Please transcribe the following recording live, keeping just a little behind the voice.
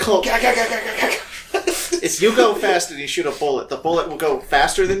called if you go fast and you shoot a bullet, the bullet will go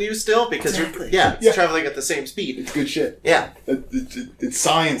faster than you still because it's traveling at the same speed. It's good shit. Yeah. It's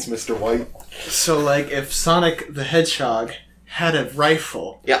science, Mr. White. So, like, if Sonic the Hedgehog had a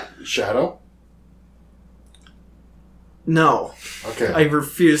rifle... Yeah. Shadow? No. Okay. I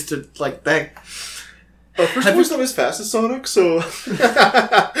refuse to, like, that... First of all, it's not as fast as Sonic, so...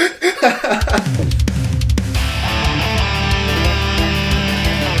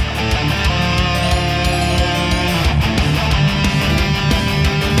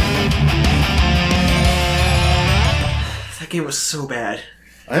 That game was so bad.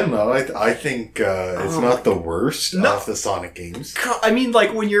 I don't know. I think it's not the worst of the Sonic games. I mean,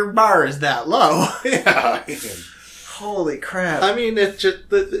 like, when your bar is that low. Yeah. Holy crap. I mean, it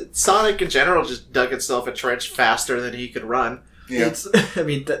just Sonic in general just dug itself a trench faster than he could run. Yeah.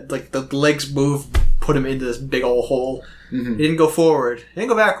 The legs move, put him into this big old hole. Mm-hmm. He didn't go forward. He didn't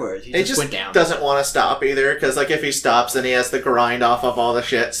go backwards. He just went down. Doesn't want to stop either, because like if he stops, then he has to grind off of all the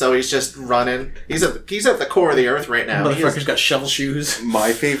shit. So he's just running. He's at the core of the earth right now. Motherfucker's got shovel shoes.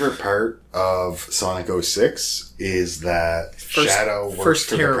 My favorite part of Sonic 06 is that Shadow works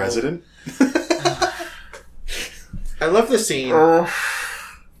for the president. I love the scene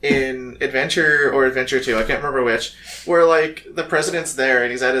in Adventure 2, I can't remember which, where like the president's there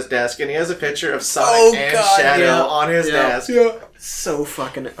and he's at his desk and he has a picture of Sonic and Shadow on his desk. Yeah. So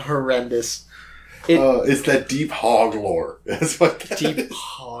fucking horrendous. It's that deep hog lore. That's what deep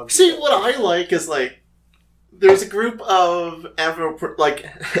hog. See, what I like is like there's a group of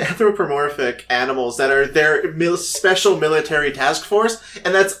anthropomorphic animals that are their special military task force,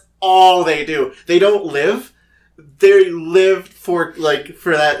 and that's all they do. They don't live. They lived for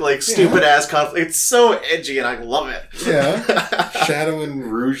that stupid ass conflict. It's so edgy and I love it. Yeah. Shadow and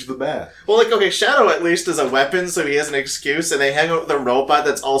Rouge the Bat. Well, Shadow at least is a weapon, so he has an excuse, and they hang out with a robot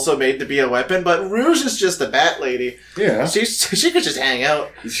that's also made to be a weapon, but Rouge is just a bat lady. Yeah. She could just hang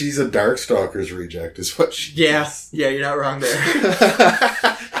out. She's a Darkstalker's reject, is what she is. Yeah, you're not wrong there.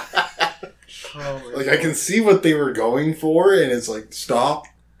 I can see what they were going for, and it's like, stop.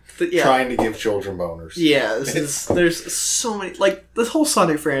 Trying to give children boners. Yeah, there's so many... Like, this whole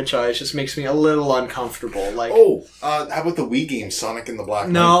Sonic franchise just makes me a little uncomfortable. Like, how about the Wii game, Sonic and the Black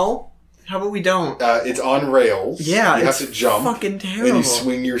Knight? No. How about we don't? It's on rails. Yeah, you have to jump. Fucking terrible. And you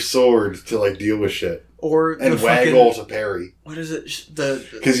swing your sword to, deal with shit. And waggle to parry. What is it?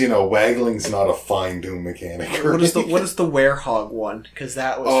 Because, waggling's not a fine-tuned mechanic. What is the Werehog one? Because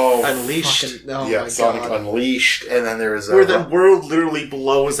that was Unleashed. Sonic God. Unleashed, and then there was where the world literally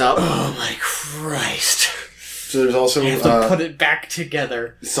blows up. Oh my Christ. So there's also... I have to put it back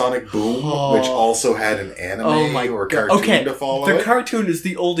together. Sonic Boom, which also had an anime or cartoon to follow the cartoon is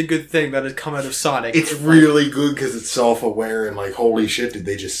the only good thing that has come out of Sonic. It's really good because it's self-aware and holy shit, did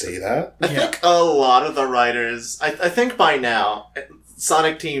they just say that? I think a lot of the writers... I think by now,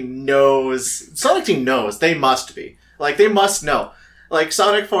 Sonic Team knows... They must be. They must know.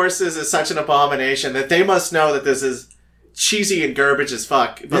 Sonic Forces is such an abomination that they must know that this is cheesy and garbage as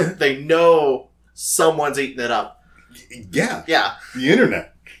fuck. But they know... someone's eating it up. Yeah. Yeah. The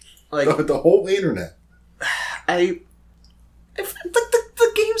internet. The whole internet. The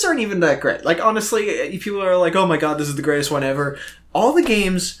games aren't even that great. Honestly, people are like, oh my god, this is the greatest one ever. All the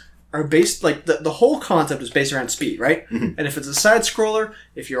games are based, the whole concept is based around speed, right? Mm-hmm. And if it's a side-scroller,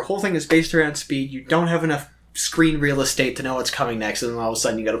 if your whole thing is based around speed, you don't have enough screen real estate to know what's coming next, and then all of a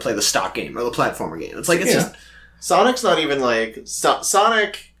sudden you gotta play the stock game or the platformer game. It's just... Sonic's not even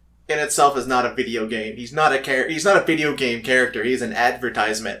Sonic... in itself is not a video game. He's not a video game character. He's an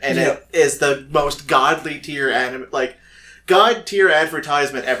advertisement, and it is the most godly tier god tier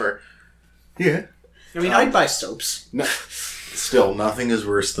advertisement ever. Yeah, I mean, I'd buy soaps. No, still, nothing is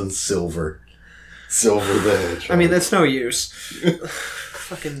worse than Silver the Hedgehog. I mean, that's no use.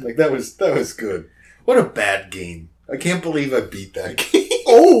 Fucking that was good. What a bad game! I can't believe I beat that game.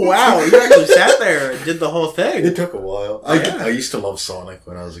 Oh, wow. You actually sat there and did the whole thing. It took a while. I used to love Sonic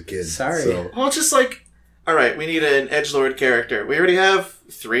when I was a kid. Sorry. Well, it's just alright, we need an edgelord character. We already have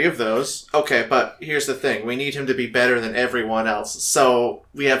 3 of those. Okay, but here's the thing. We need him to be better than everyone else. So,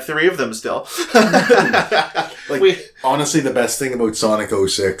 we have 3 of them still. Honestly, the best thing about Sonic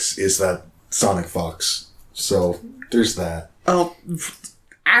 06 is that Sonic Fox. So, there's that. Oh,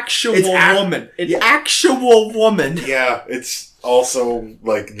 actual woman. Actual woman. Yeah, it's... also,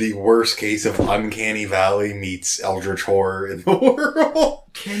 the worst case of Uncanny Valley meets Eldritch Horror in the world.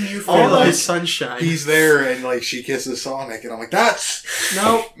 Can you feel the sunshine? He's there, and, she kisses Sonic, and I'm like, that's...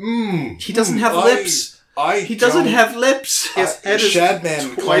 No. He doesn't have lips. He doesn't have lips. His head is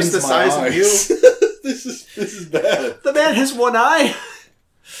Shadman twice the size of you. This is bad. The man has one eye.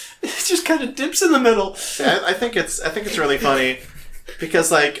 kind of dips in the middle. I think it's really funny.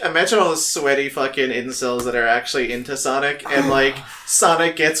 Because, like, imagine all the sweaty fucking incels that are actually into Sonic, and, like,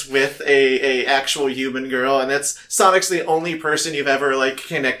 Sonic gets with a actual human girl, and Sonic's the only person you've ever, like,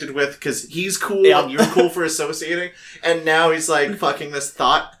 connected with, because he's cool, and you're cool for associating, and now he's, like, fucking this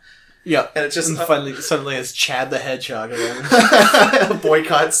thought. Yeah. And it's just... And suddenly it's Chad the Hedgehog again.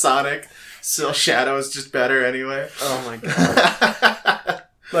 Boycott Sonic. Still, Shadow's just better anyway. Oh my god.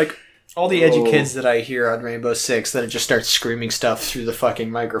 Like... All the edgy kids that I hear on Rainbow Six that just start screaming stuff through the fucking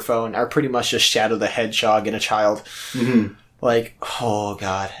microphone are pretty much just Shadow the Hedgehog and a child. Mm-hmm. Like, oh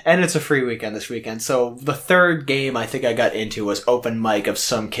god. And it's a free weekend this weekend. So the third game I think I got into was open mic of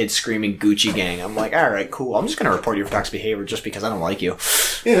some kid screaming Gucci Gang. I'm like, alright, cool. I'm just going to report you for toxic behavior just because I don't like you.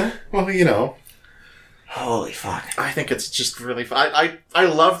 Yeah, well, you know. Holy fuck. I think it's just really fun. I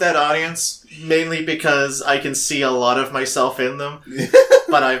love that audience, mainly because I can see a lot of myself in them.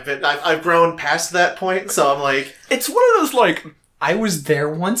 But I've grown past that point, so I'm like... It's one of those, like, I was there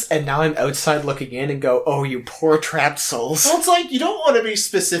once, and now I'm outside looking in and go, oh, you poor trapped souls. Well, it's like, you don't want to be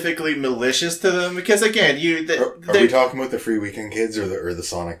specifically malicious to them, because again, Are we talking about the free weekend kids or the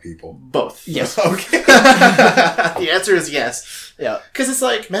Sonic people? Both. Yes. Okay. The answer is yes. Yeah. Because it's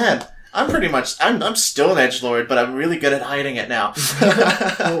like, man... I'm still an edgelord, but I'm really good at hiding it now.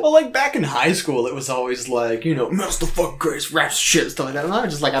 Well, like, back in high school, it was always like, you know, Master fucking Grace, rap shit, stuff like that. And I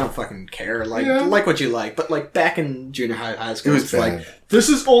was just like, I don't fucking care. Like, like what you like. But, like, back in junior high school, it was like, this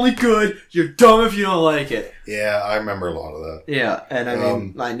is only good, you're dumb if you don't like it. Yeah, I remember a lot of that. Yeah, and I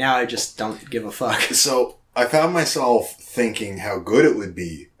mean, like, now I just don't give a fuck. So, I found myself thinking how good it would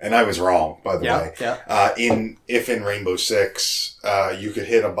be, and I was wrong, by the way. Yeah. If in Rainbow Six, you could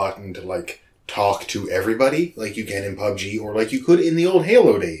hit a button to, like, talk to everybody, like you can in PUBG, or like you could in the old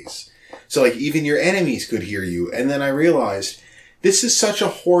Halo days. So, like, even your enemies could hear you. And then I realized, this is such a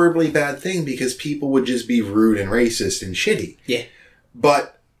horribly bad thing, because people would just be rude and racist and shitty. Yeah.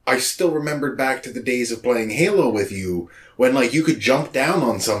 But I still remembered back to the days of playing Halo with you, when, like, you could jump down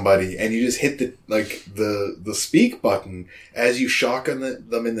on somebody and you just hit the speak button as you shotgun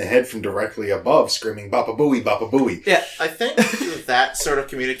them in the head from directly above, screaming "Bapa Booey, Bapa Booey." Yeah, I think that sort of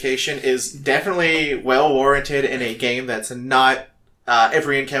communication is definitely well warranted in a game that's not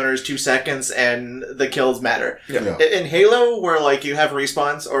every encounter is 2 seconds and the kills matter. Yeah. In Halo, where, like, you have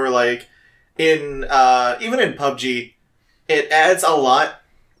respawns, or, like, in even in PUBG, it adds a lot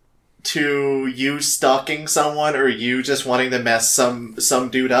to you stalking someone or you just wanting to mess some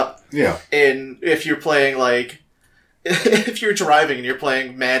dude up. Yeah. And if you're playing, like, if you're driving and you're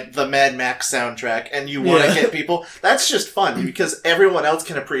playing the Mad Max soundtrack and you want to hit people, that's just fun because everyone else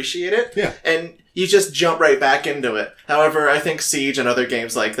can appreciate it. Yeah. And you just jump right back into it. However, I think Siege and other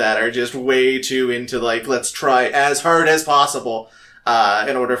games like that are just way too into, like, let's try as hard as possible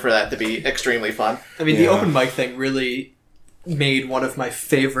in order for that to be extremely fun. I mean, the open mic thing really made one of my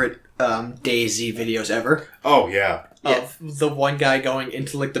favorite DayZ videos ever. Oh, yeah. Of the one guy going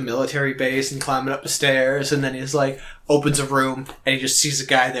into, like, the military base and climbing up the stairs, and then he's, like, opens a room, and he just sees a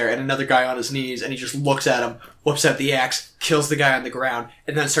guy there, and another guy on his knees, and he just looks at him, whips out the axe, kills the guy on the ground,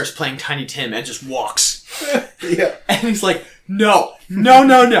 and then starts playing Tiny Tim, and just walks. Yeah. And he's like, no, no,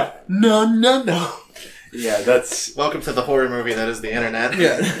 no, no, no, no, no. Yeah, that's... Welcome to the horror movie that is the internet.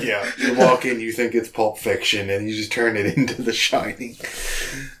 Yeah. Yeah, you walk in, you think it's Pulp Fiction, and you just turn it into The Shining.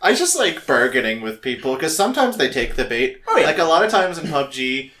 I just like bargaining with people, because sometimes they take the bait. Oh, yeah. Like, a lot of times in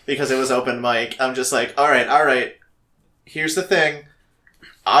PUBG, because it was open mic, I'm just like, alright, here's the thing.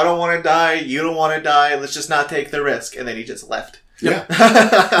 I don't want to die, you don't want to die, let's just not take the risk. And then he just left. Yeah.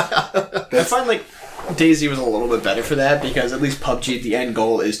 I find, like, DayZ was a little bit better for that, because at least PUBG, the end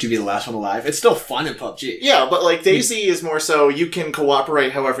goal is to be the last one alive. It's still fun in PUBG. Yeah, but, like, DayZ is more so you can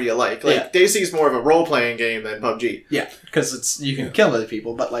cooperate however you like. Like, Yeah. DayZ is more of a role-playing game than PUBG. Yeah, because you can kill other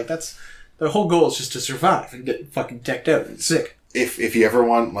people, but, like, that's... The whole goal is just to survive and get fucking decked out and sick. If you ever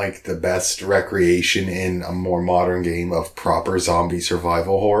want, like, the best recreation in a more modern game of proper zombie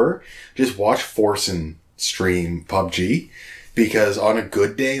survival horror, just watch Forsen stream PUBG. Because on a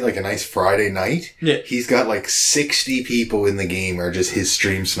good day, like a nice Friday night, he's got like 60 people in the game are just his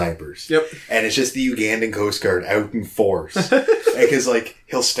stream snipers. Yep. And it's just the Ugandan Coast Guard out in force. Because, like,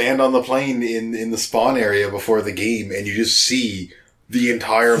 he'll stand on the plane in the spawn area before the game, and you just see the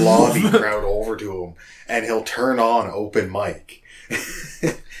entire lobby crowd over to him, and he'll turn on open mic.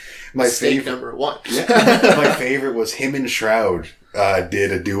 Mistake number one. My favorite was him and Shroud.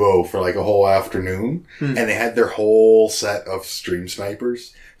 Did a duo for like a whole afternoon, and they had their whole set of stream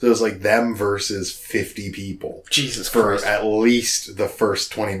snipers. So it was like them versus 50 people. Jesus for Christ. At least the first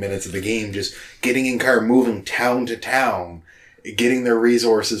 20 minutes of the game, just getting in car, moving town to town, getting their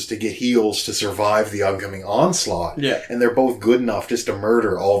resources to get heals to survive the oncoming onslaught. Yeah. And they're both good enough just to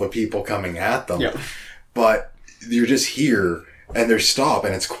murder all the people coming at them. Yeah. But you're just here, and they stop,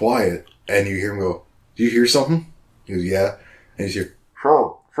 and it's quiet, and you hear him go, "Do you hear something?" He goes, "Yeah." And you hear,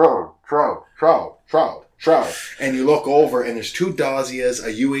 "Shroud, shroud, shroud, shroud, shroud, shroud." And you look over, and there's 2 Dazias,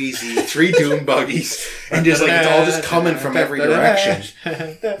 a UAZ, 3 Dune buggies, and just like it's all just coming from every direction.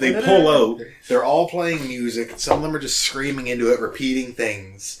 They pull out. They're all playing music. Some of them are just screaming into it, repeating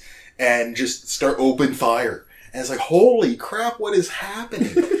things, and just start open fire. And it's like, holy crap, what is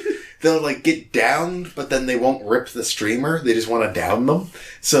happening? They'll like get downed, but then they won't rip the streamer. They just want to down them.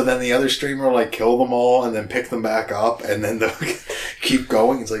 So then the other streamer will like kill them all and then pick them back up, and then they'll keep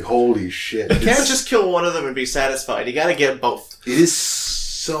going. It's like, holy shit. You can't just kill one of them and be satisfied. You gotta get both. It is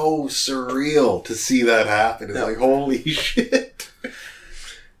so surreal to see that happen. It's like, holy shit.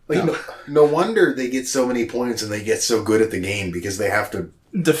 Like, no wonder they get so many points and they get so good at the game, because they have to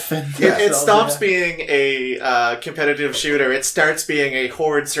defend. Yeah. It stops being a competitive shooter. It starts being a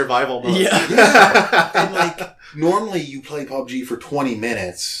horde survival mode. Yeah. And like, normally you play PUBG for 20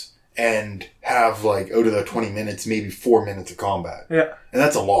 minutes and have like, out of the 20 minutes, maybe 4 minutes of combat. Yeah. And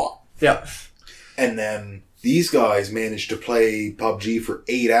that's a lot. Yeah. And then these guys managed to play PUBG for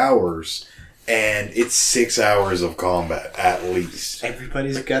 8 hours, and it's 6 hours of combat at least.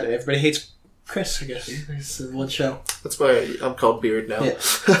 Everybody hates Chris, I guess. It's one show. That's why I'm called Beard now.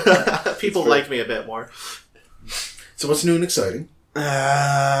 Yeah. People like me a bit more. So what's new and exciting?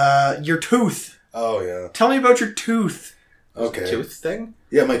 Your tooth. Oh yeah. Tell me about your tooth. Okay. Tooth thing?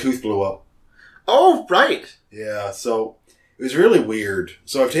 Yeah, my tooth blew up. Oh, right. Yeah, so it was really weird.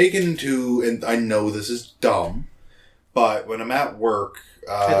 So I've taken to, and I know this is dumb, but when I'm at work,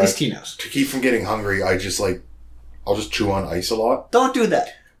 At least he knows. to keep from getting hungry, I'll just chew on ice a lot. Don't do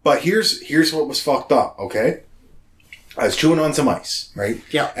that. But here's what was fucked up, okay? I was chewing on some ice, right?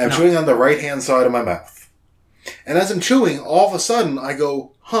 Yeah. And I'm chewing on the right-hand side of my mouth. And as I'm chewing, all of a sudden, I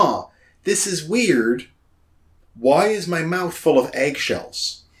go, this is weird. Why is my mouth full of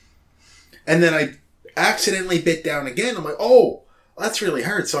eggshells? And then I accidentally bit down again. I'm like, oh, that's really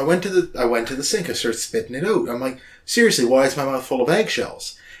hard. So I went to the sink. I started spitting it out. I'm like, seriously, why is my mouth full of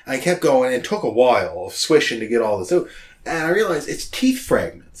eggshells? And I kept going. It took a while of swishing to get all this out. And I realized it's teeth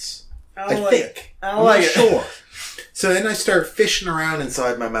fragments. I think. I'm not sure. So then I start fishing around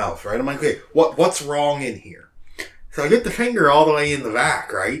inside my mouth, right? I'm like, okay, what's wrong in here? So I get the finger all the way in the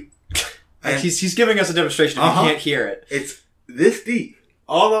back, right? And he's giving us a demonstration if you can't hear it. It's this deep.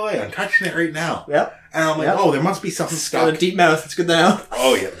 All the way. I'm touching it right now. Yep. And I'm like, oh, there must be something It's got a stuck. deep mouth. It's good now.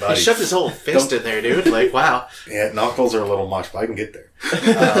 Oh, yeah, buddy. He shoved his whole fist in there, dude. Like, wow. Yeah, knuckles are a little much, but I can get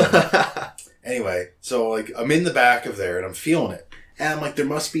there. Anyway, so like I'm in the back of there and I'm feeling it. And I'm like, there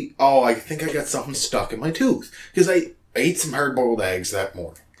must be, I think I got something stuck in my tooth. Because I ate some hard-boiled eggs that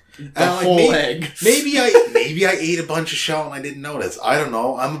morning. The whole egg. Maybe I ate a bunch of shell and I didn't notice. I don't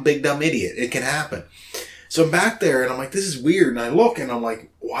know. I'm a big dumb idiot. It can happen. So I'm back there and I'm like, this is weird. And I look and I'm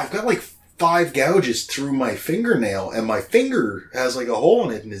like, I've got like 5 gouges through my fingernail and my finger has like a hole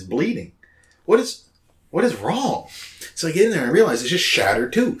in it and is bleeding. What is wrong? So I get in there and I realize it's just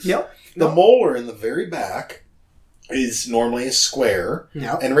shattered tooth. Yep. The molar in the very back is normally a square.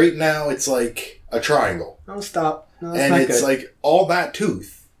 Yep. And right now it's like a triangle. Oh, stop. No, that's And not it's good. like all that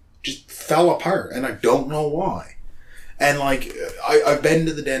tooth just fell apart and I don't know why. And like I've been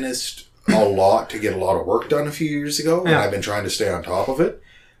to the dentist a lot to get a lot of work done a few years ago, and I've been trying to stay on top of it.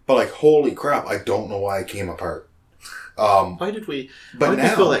 But like, holy crap, I don't know why it came apart. Why did we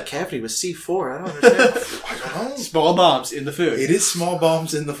fill that cavity with C4? I don't understand. I don't know. Small bombs in the food. It is small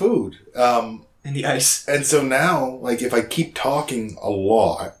bombs in the food. In the ice. And so now, like, if I keep talking a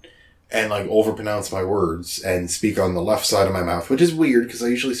lot and like overpronounce my words and speak on the left side of my mouth, which is weird because I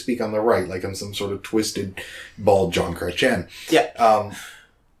usually speak on the right, like I'm some sort of twisted, bald John Kretchen. Yeah.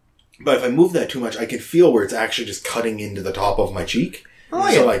 But if I move that too much, I can feel where it's actually just cutting into the top of my cheek. Oh,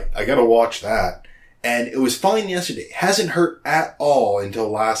 So yeah. like, I gotta watch that. And it was fine yesterday. It hasn't hurt at all until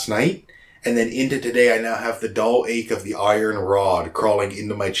last night. And then into today, I now have the dull ache of the iron rod crawling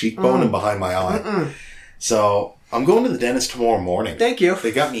into my cheekbone and behind my eye. So I'm going to the dentist tomorrow morning. Thank you.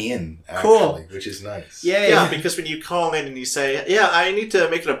 They got me in, actually, Cool. which is nice. Yeah, because when you call in and you say, yeah, I need to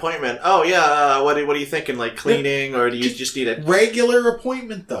make an appointment. Oh, yeah, what are you thinking? Like cleaning, or do you just need a... Regular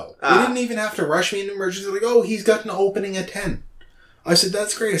appointment, though. They Ah. didn't even have to rush me into emergency. They're like, oh, he's got an opening at 10. I said,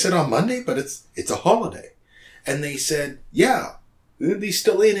 that's great. I said, on Monday, but it's a holiday. And they said, yeah, he's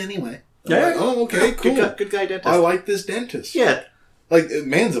still in anyway. I'm Yeah. like, oh, okay, cool. Good guy dentist. I like this dentist. Yeah. Like,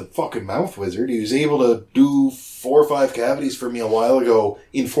 man's a fucking mouth wizard. He was able to do 4 or 5 cavities for me a while ago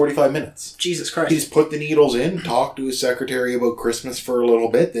in 45 minutes. Jesus Christ. He just put the needles in, talked to his secretary about Christmas for a little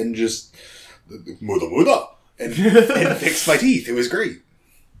bit, then just muda and fixed my teeth. It was great.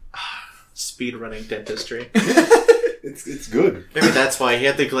 Speedrunning dentistry. It's good. Maybe that's why he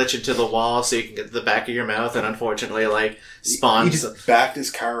had to glitch into the wall so you can get to the back of your mouth, and unfortunately, like, spawns. He just backed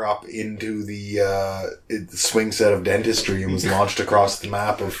his car up into the swing set of dentistry and was launched across the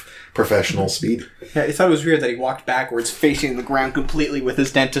map of professional speed. Yeah, I thought it was weird that he walked backwards, facing the ground completely with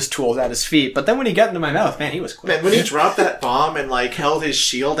his dentist tools at his feet. But then when he got into my mouth, man, he was quick. Man, when he dropped that bomb and like held his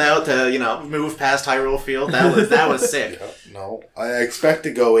shield out to move past Hyrule Field, that was sick. Yeah, no, I expect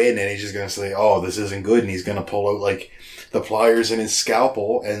to go in and he's just gonna say, "Oh, this isn't good," and he's gonna pull out like the pliers in his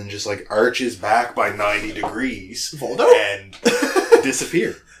scalpel and just like arch his back by 90 degrees Voldo? and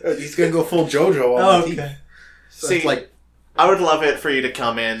disappear. He's gonna go full JoJo on my teeth. So See, it's like, I would love it for you to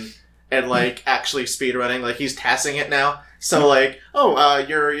come in and like actually speedrunning, like he's tassing it now. So like,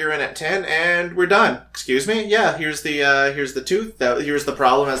 you're in at 10 and we're done. Excuse me? Yeah, here's the tooth. Here's the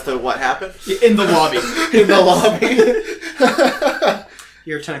problem as to what happened. in the lobby. In the lobby.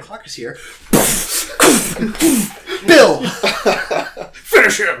 Your 10 o'clock is here. Bill!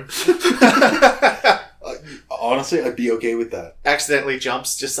 Finish him! Honestly, I'd be okay with that. Accidentally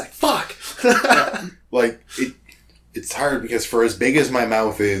jumps, just like, fuck! Like, it's hard because for as big as my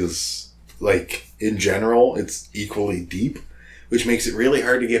mouth is, like, in general, it's equally deep, which makes it really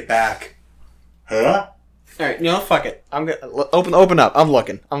hard to get back. Huh? Alright, fuck it. I'm gonna open up. I'm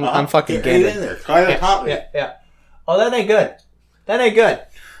looking. I'm fucking Get getting in there. Try to top me. Yeah. Oh, that ain't good. That ain't good.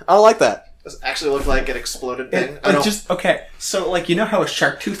 I don't like that. Does it actually look like an exploded thing? Okay, so, like, you know how a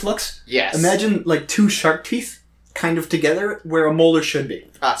shark tooth looks? Yes. Imagine, like, 2 shark teeth kind of together where a molar should be.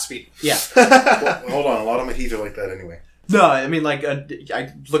 Speed. Yeah. Well, hold on, a lot of my teeth are like that anyway. No, I mean, like,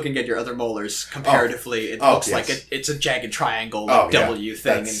 looking at your other molars comparatively, it looks like it's a jagged triangle, like W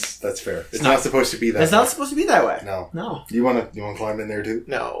thing. That's fair. It's not supposed to be that. It's way. not supposed to be that way. No. You want to climb in there too?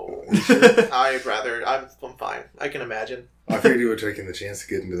 No. I'm fine. I can imagine. I figured you were taking the chance to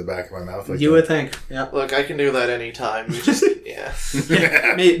get into the back of my mouth. Like You that. would think. Yeah. Look, I can do that anytime. You just, yeah.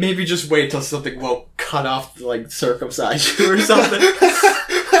 Maybe just wait till something won't cut off, like, circumcise you or something.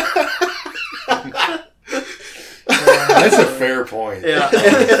 That's a fair point. Yeah.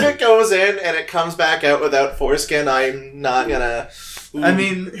 If it goes in and it comes back out without foreskin, I'm not gonna... Ooh. I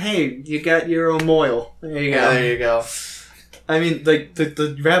mean, hey, you got your own moil. There you go. Yeah, there you go. I mean, like,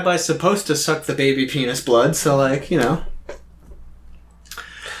 the rabbi's supposed to suck the baby penis blood, so, like, Are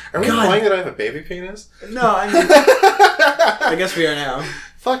we implying that I have a baby penis? No, I mean... I guess we are now.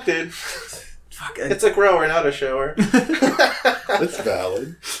 Fuck, dude. Fuck. It's a grower, not a shower. That's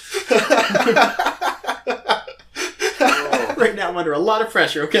valid. Right now I'm under a lot of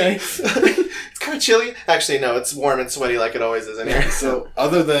pressure, okay? It's kind of chilly. Actually, no, it's warm and sweaty like it always is in here. So,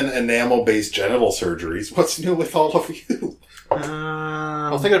 other than enamel-based genital surgeries, what's new with all of you?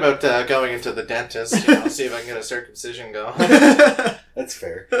 I'm thinking about going into the dentist, see if I can get a circumcision going. That's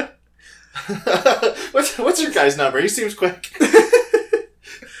fair. What's your guy's number? He seems quick.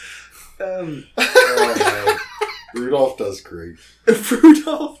 Oh, man. Rudolph does great.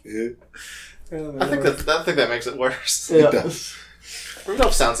 Rudolph? Yeah. I think that makes it worse. It does.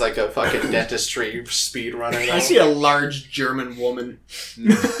 Rudolph sounds like a fucking dentistry speedrunner. I see a large German woman.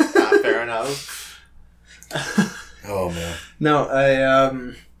 Fair enough. Oh, man. No,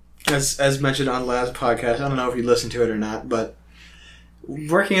 I, as mentioned on last podcast, I don't know if you listened to it or not, but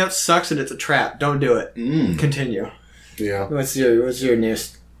working out sucks and it's a trap. Don't do it. Continue. Yeah. What's your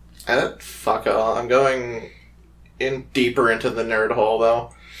news? Fuck all. I'm going in deeper into the nerd hole,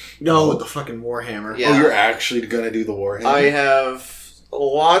 though. No, with the fucking Warhammer. Yeah. Oh, you're actually going to do the Warhammer? I have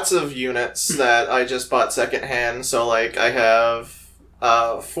lots of units that I just bought secondhand, so, like, I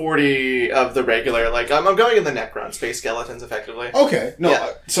have 40 of the regular, like, I'm going in the Necron, Space Skeletons, effectively. Okay. No,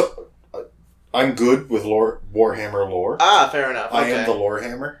 Yeah. I'm good with Warhammer lore. Fair enough. I Okay. am the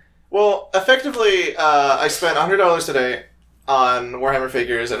Lorehammer. Well, effectively, I spent $100 today on Warhammer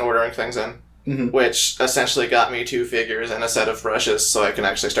figures and ordering things in, which essentially got me 2 figures and a set of brushes so I can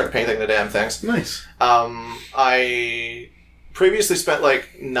actually start painting the damn things. Nice. I previously spent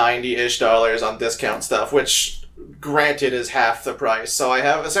like $90-ish on discount stuff, which granted is half the price. So I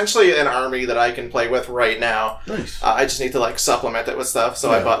have essentially an army that I can play with right now. Nice. I just need to like supplement it with stuff.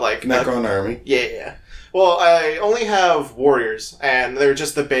 So I bought like Necron Army. Yeah. Well, I only have warriors, and they're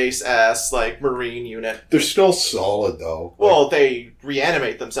just the base ass like marine unit. They're still solid though. Well, they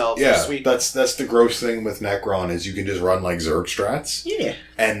reanimate themselves. Yeah, They're sweet. that's the gross thing with Necron is you can just run like Zerg strats. Yeah.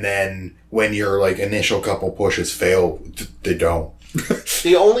 And then when your like initial couple pushes fail, they don't.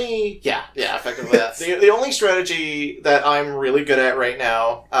 Effectively that. The only strategy that I'm really good at right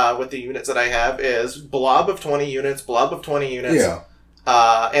now, with the units that I have, is blob of 20 units, Yeah.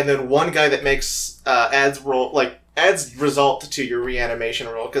 and then one guy that makes, adds result to your reanimation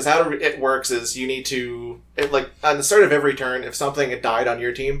roll. Because how it works is you need to, on the start of every turn, if something had died on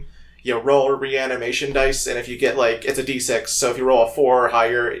your team, you roll a reanimation dice, and if you get, it's a d6, so if you roll a 4 or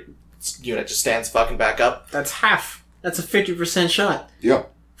higher, unit just stands fucking back up. That's half. That's a 50% shot. Yeah.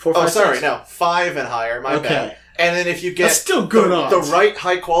 4, 5, 6. No, 5 and higher, my bad. And then if you get That's still good odds. the right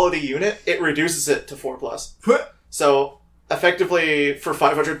high quality unit, it reduces it to 4+. So, effectively, for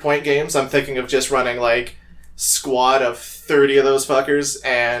 500 point games, I'm thinking of just running, squad of 30 of those fuckers,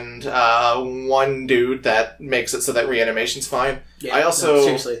 and one dude that makes it so that reanimation's fine. Yeah, I also... no,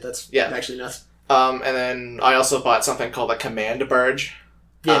 seriously, that's actually nuts. And then I also bought something called a command barge,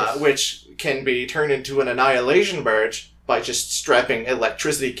 which can be turned into an annihilation barge by just strapping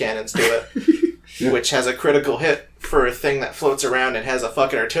electricity cannons to it, which has a critical hit for a thing that floats around and has a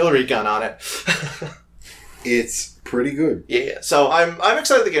fucking artillery gun on it. It's pretty good. Yeah, so I'm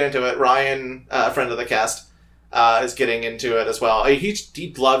excited to get into it. Ryan, a friend of the cast, is getting into it as well.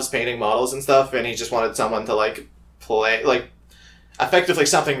 He loves painting models and stuff, and he just wanted someone to play effectively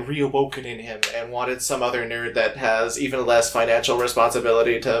something reawoken in him, and wanted some other nerd that has even less financial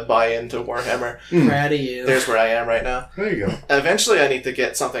responsibility to buy into Warhammer. Proud of you. There's where I am right now. There you go. Eventually I need to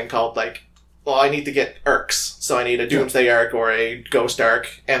get something called I need to get Arcs. So I need a Doomsday Arc or a Ghost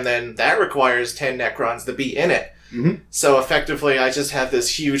Arc, and then that requires 10 Necrons to be in it. Mm-hmm. So effectively I just have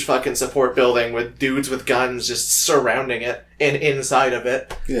this huge fucking support building with dudes with guns just surrounding it and inside of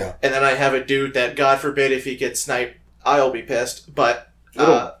it. Yeah. And then I have a dude that, God forbid, if he gets sniped, I'll be pissed, but...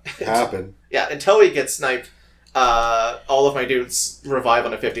 It'll happen. Yeah, until he gets sniped, all of my dudes revive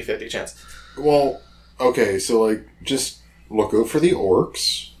on a 50-50 chance. Well, okay, so, just look out for the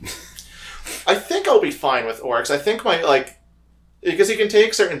orcs. I think I'll be fine with orcs. I think because you can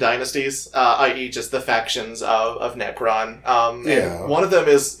take certain dynasties, i.e. just the factions of Necron. And one of them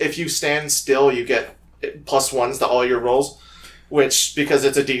is, if you stand still, you get +1s to all your rolls. Which, because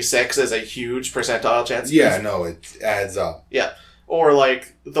it's a d6, is a huge percentile chance. Yeah, no, it adds up. Yeah. Or,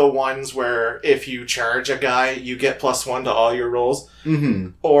 the ones where if you charge a guy, you get +1 to all your rolls. Mm-hmm.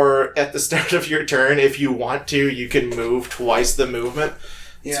 Or, at the start of your turn, if you want to, you can move twice the movement.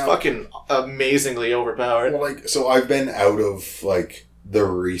 It's fucking amazingly overpowered. Well, so I've been out of, the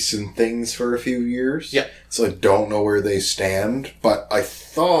recent things for a few years. Yeah. So I don't know where they stand, but I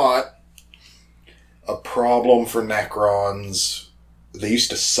thought... a problem for Necrons, they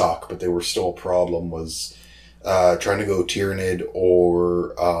used to suck, but they were still a problem, was trying to go Tyranid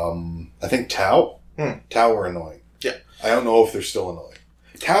or I think Tau. Tau were annoying. Yeah. I don't know if they're still annoying.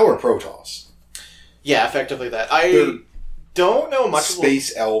 Tau or Protoss. Yeah, effectively that. I don't know much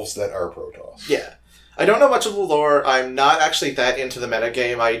Space elves that are Protoss. Yeah. I don't know much of the lore. I'm not actually that into the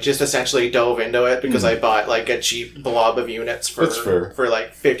metagame. I just essentially dove into it because I bought a cheap blob of units for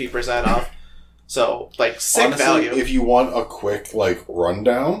 50% off. So, sick Honestly, value. if you want a quick,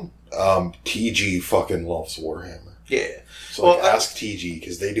 rundown, TG fucking loves Warhammer. Yeah. So, ask TG,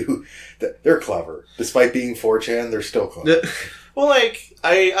 because they're clever. Despite being 4chan, they're still clever. Well,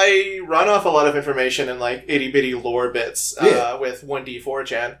 I run off a lot of information in, itty-bitty lore bits with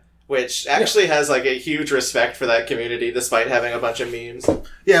 1D4chan, which actually has, a huge respect for that community, despite having a bunch of memes.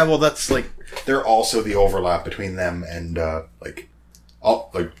 Yeah, well, that's, they're also the overlap between them and,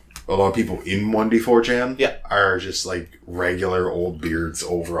 a lot of people in 1D4chan are just regular old beards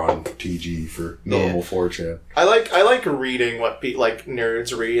over on TG for normal 4chan. I like reading what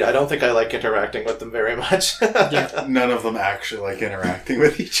nerds read. I don't think I like interacting with them very much. None of them actually like interacting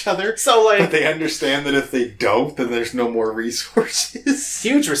with each other. So but they understand that if they don't, then there's no more resources.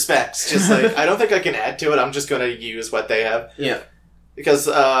 Huge respects. Just I don't think I can add to it. I'm just going to use what they have. Yeah. Because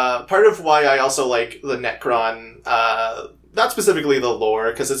part of why I also like the Necron. Not specifically the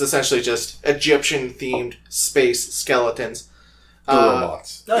lore, because it's essentially just Egyptian-themed space skeletons. The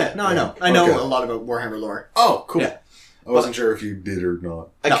robots. Oh, yeah. No, I know. I know a lot about Warhammer lore. Oh, cool. Yeah. I wasn't sure if you did or not.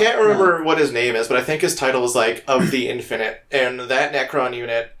 I can't remember what his name is, but I think his title is Of the Infinite. And that Necron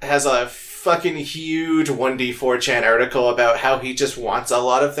unit has a fucking huge 1D4chan article about how he just wants a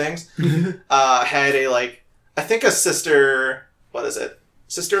lot of things. Had I think a sister... What is it?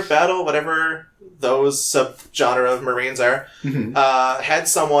 Sister of Battle, whatever those subgenre of Marines are, had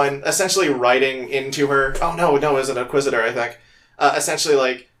someone essentially writing into her. Oh, no, it was an Inquisitor, I think.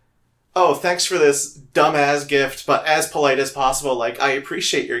 Essentially oh, thanks for this dumbass gift, but as polite as possible, I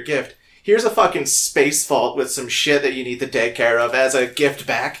appreciate your gift. Here's a fucking space vault with some shit that you need to take care of as a gift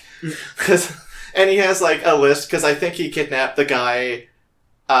back. Because And he has, like, a list, because I think he kidnapped the guy,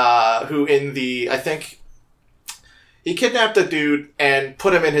 who in the, I think, he kidnapped a dude and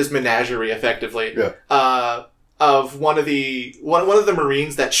put him in his menagerie, effectively. Yeah. Of one of the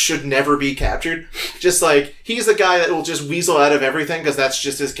Marines that should never be captured. Just, like, he's the guy that will just weasel out of everything, because that's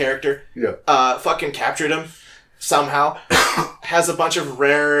just his character. Yeah. Fucking captured him. Somehow. Has a bunch of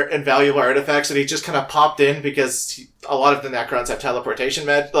rare and valuable artifacts that he just kind of popped in because a lot of the Necrons have teleportation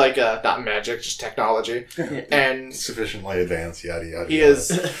not magic, just technology. And Sufficiently advanced, yada yada. he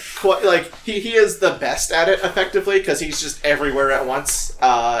is quite, like, he is the best at it, effectively, because he's just everywhere at once,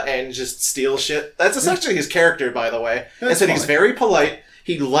 and just steals shit. That's essentially his character, by the way. And so he's very polite.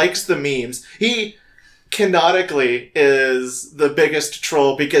 He likes the memes. He canonically is the biggest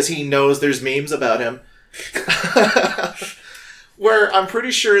troll because he knows there's memes about him. Where I'm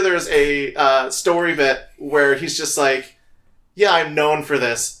pretty sure there's a story bit where he's just like, yeah, I'm known for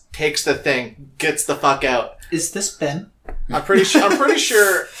this, takes the thing, gets the fuck out. Is this Ben? I'm pretty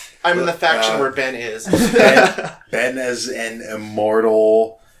sure I'm in the faction where Ben is. Ben as an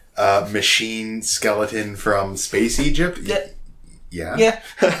immortal machine skeleton from Space Egypt? Yeah. Yeah? Yeah,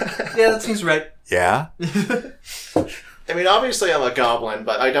 that seems right. Yeah? I mean, obviously I'm a goblin,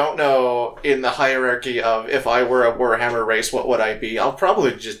 but I don't know in the hierarchy of if I were a Warhammer race, what would I be? I'll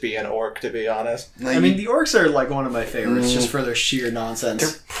probably just be an orc, to be honest. I mean, the orcs are like one of my favorites, just for their sheer nonsense.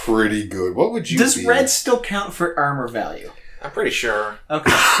 They're pretty good. What would you Does be? red still count for armor value? I'm pretty sure.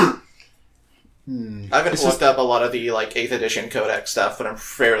 Okay. I haven't looked up a lot of the, like, 8th edition codex stuff, but I'm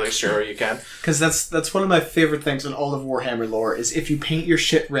fairly sure you can. Because that's one of my favorite things in all of Warhammer lore, is if you paint your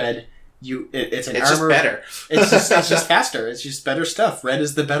shit red, it's an It's armor. just better. It's just faster. It's just better stuff. Red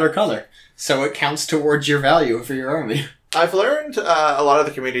is the better color. So it counts towards your value for your army. I've learned a lot of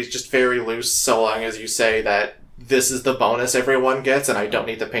the community is just very loose so long as you say that this is the bonus everyone gets and I don't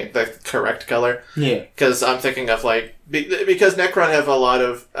need to paint the correct color. Yeah. Because I'm thinking of, like, because Necron have a lot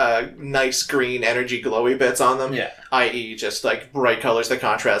of nice green energy glowy bits on them. Yeah. I.e. just, like, bright colors that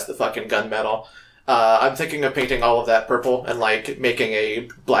contrast the fucking gunmetal. I'm thinking of painting all of that purple and, like, making a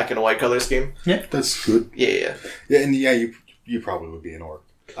black and white color scheme. Yeah. That's good. Yeah. Yeah, and you probably would be an orc.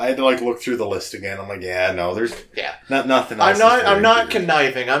 I had to, like, look through the list again. I'm like, yeah, no, there's nothing else. I'm not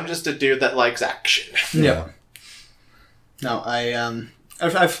conniving. I'm just a dude that likes action. Yeah. No,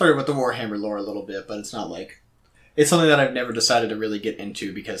 I've flirted with the Warhammer lore a little bit, but it's not like... It's something that I've never decided to really get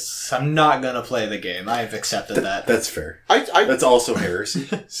into because I'm not going to play the game. I have accepted that. That's fair. I That's also heresy.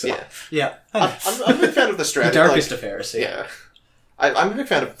 So. Yeah. Yeah. I'm a big fan of the The strategy. darkest of heresy. Yeah. I'm a big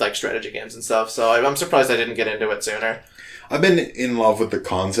fan of, like, strategy games and stuff, so I'm surprised I didn't get into it sooner. I've been in love with the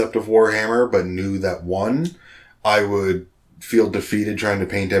concept of Warhammer, but knew that one, I would feel defeated trying to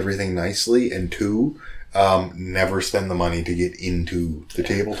paint everything nicely, and two, never spend the money to get into the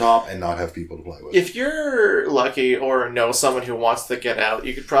tabletop and not have people to play with. If you're lucky or know someone who wants to get out,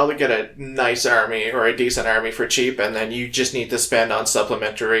 you could probably get a nice army or a decent army for cheap, and then you just need to spend on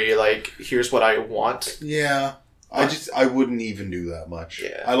supplementary, like, here's what I want. Yeah. I wouldn't even do that much.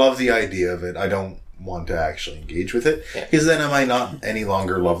 Yeah. I love the idea of it. I don't want to actually engage with it, Yeah. because then I might not any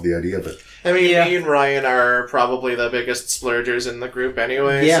longer love the idea of it. I mean, Yeah. me and Ryan are probably the biggest splurgers in the group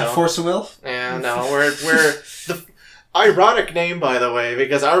anyway. Yeah, so. Force of Will. Yeah, no, we're the ironic name, by the way,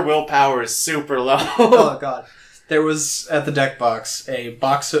 because our willpower is super low. Oh, God. There was, at the deck box, a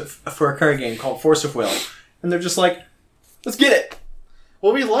box for a card game called Force of Will. And they're just like, let's get it.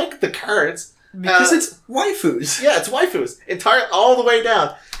 Well, we like the cards. Because it's waifus. Yeah, it's waifus. All the way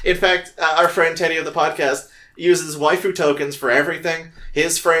down. In fact, our friend Teddy of the podcast uses waifu tokens for everything.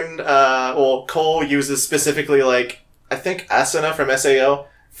 His friend, Cole uses specifically, like, I think Asuna from SAO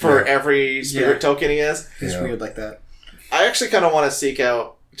for every spirit token he has. It's weird like that. I actually kind of want to seek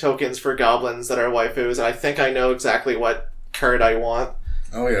out tokens for goblins that are waifus, and I think I know exactly what card I want.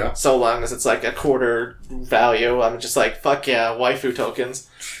 Oh, yeah. So long as it's like a quarter value, I'm just like, fuck yeah, waifu tokens.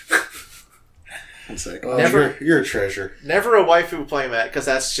 It's like, You're a treasure. Never a waifu playmat, because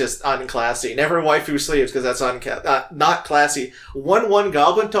that's just unclassy. Never waifu sleeves, because that's not classy. 1/1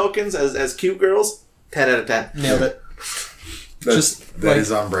 goblin tokens as cute girls, 10 out of 10. nailed it. That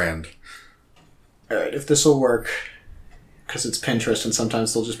is on brand. Alright, if this will work, because it's Pinterest and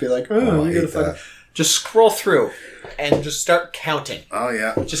sometimes they'll just be like, Oh, I you gotta hate find... that. Just scroll through and just start counting. Oh,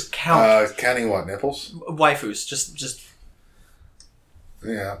 yeah. Just count. Counting what, nipples? Waifus. Just...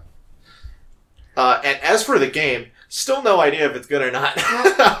 Yeah. And as for the game, still no idea if it's good or not.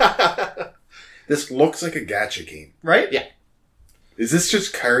 This looks like a gacha game. Right? Yeah. Is this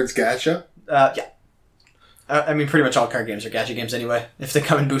just cards gacha? Yeah. I mean, pretty much all card games are gacha games anyway, if they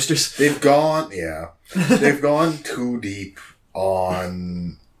come in boosters. They've gone too deep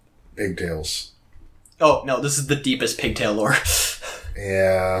on pigtails. Oh, no, this is the deepest pigtail lore.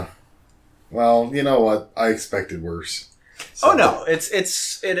 Yeah. Well, you know what? I expected worse. So. Oh, no, it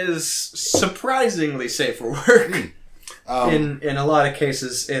is surprisingly safe for work. In a lot of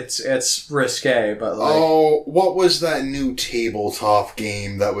cases, it's risque, but like... Oh, what was that new tabletop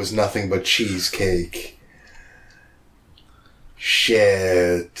game that was nothing but cheesecake?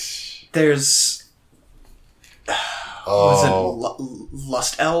 Shit. There's... Was it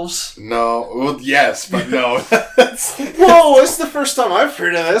Lust Elves? No. Well, yes, but no. That's... Whoa, this is the first time I've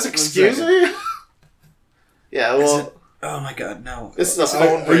heard of this. Excuse me? Yeah, well... Oh my god, no. This is a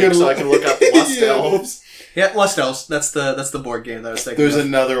phone break, so I can look up Lust Elves. Yeah, Lust Elves. That's the board game that I was thinking There's of.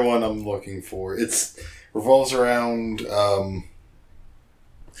 another one I'm looking for. It's revolves around.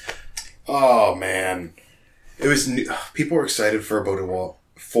 Oh man, it was new. People were excited for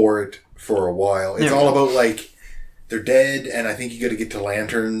it for a while. It's all about like they're dead, and I think you got to get to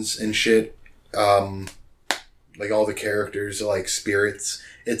lanterns and shit. Like all the characters are like spirits.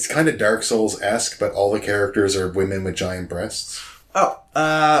 It's kind of Dark Souls-esque, but all the characters are women with giant breasts. Oh,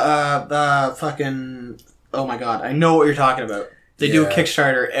 fucking... Oh my god, I know what you're talking about. They do a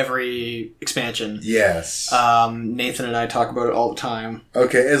Kickstarter every expansion. Yes. Nathan and I talk about it all the time.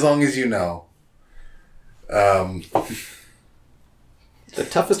 Okay, as long as you know. The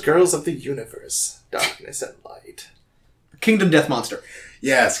toughest girls of the universe. Darkness and light. Kingdom Death Monster.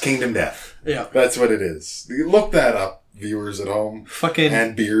 Yes, Kingdom Death. Yeah. That's what it is. Look that up, viewers at home. Fucking...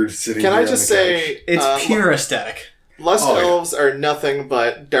 And Beard sitting Can here I just say... It's pure aesthetic. Lust Elves are nothing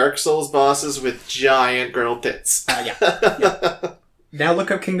but Dark Souls bosses with giant girl tits. Yeah. Now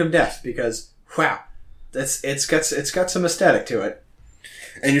look up Kingdom Death, because, wow. It's got some aesthetic to it.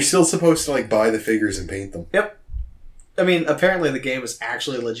 And you're still supposed to, like, buy the figures and paint them. Yep. I mean, apparently the game is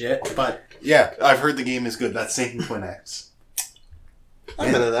actually legit, but... Yeah, I've heard the game is good. That's Satan Twin X. I'm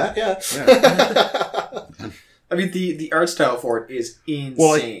into that, yeah. I mean, the art style for it is insane.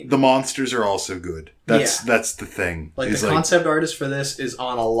 Well, like, the monsters are also good. That's the thing. Like, the concept artist for this is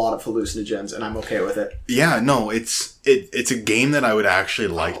on a lot of hallucinogens, and I'm okay with it. Yeah, no, it's a game that I would actually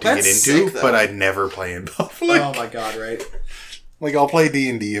like to get into, sick, but I'd never play in public. Oh my god, right? Like, I'll play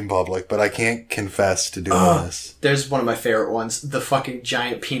D&D in public, but I can't confess to doing this. There's one of my favorite ones. The fucking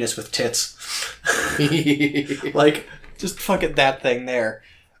giant penis with tits. Like, just fucking that thing there.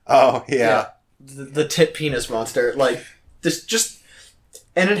 Oh, yeah. The tit penis monster. Like, this just...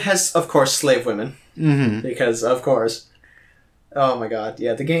 And it has, of course, slave women. Mm-hmm. Because, of course. Oh my god,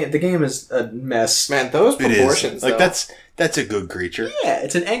 yeah, the game is a mess. Man, those proportions, like, though. that's a good creature. Yeah,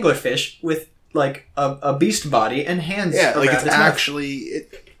 it's an anglerfish with, like, a beast body and hands. Yeah, like, it's his actually...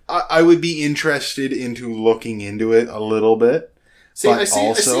 I would be interested into looking into it a little bit. See, I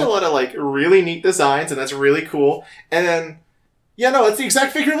see a lot of, like, really neat designs, and that's really cool. And then, yeah, no, it's the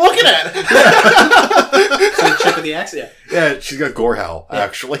exact figure I'm looking at. So the chick with the axe, yeah. Yeah, she's got Gorehowl,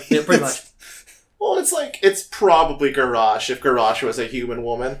 actually. Yeah, pretty much. Well, it's like, it's probably Garrosh if Garrosh was a human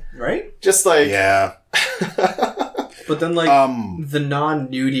woman. Right? Just like... Yeah. But then, like, the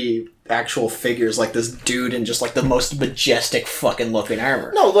non-nudie actual figures, like this dude in just, like, the most majestic fucking looking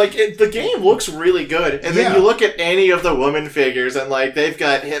armor. No, like, the game looks really good. And then you look at any of the woman figures, and, like, they've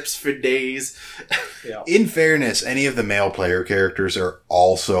got hips for days. Yeah. In fairness, any of the male player characters are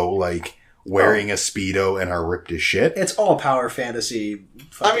also, like, wearing a Speedo and are ripped as shit. It's all power fantasy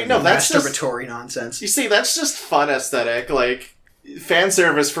fucking that's masturbatory nonsense. You see, that's just fun aesthetic. Like, fan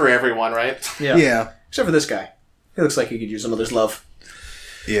service for everyone, right? Yeah. Yeah. Except for this guy. He looks like he could use a mother's love.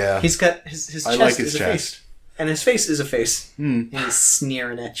 Yeah. He's got his chest I like his is a chest. face. And his face is a face. Mm. And he's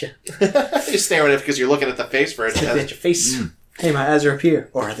sneering at you. You're staring at it because you're looking at the face for it. At your face. Hey, my eyes are up here.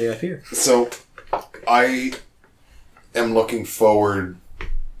 Or are they up here? So, I am looking forward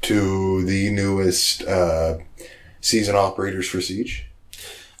to the newest season operators for Siege.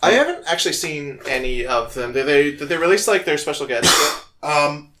 I haven't actually seen any of them. Did they release, like, their special gadgets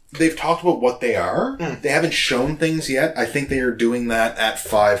yet? They've talked about what they are. They haven't shown things yet. I think they are doing that at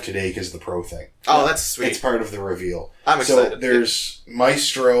 5 today because the pro thing. Oh, that's sweet. It's part of the reveal. I'm excited. So there's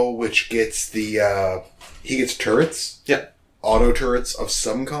Maestro, which gets the he gets turrets. Yeah. Auto turrets of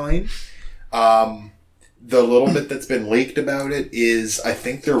some kind. The little bit that's been leaked about it is I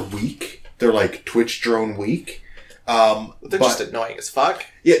think they're weak. They're like Twitch drone weak. They're just annoying as fuck.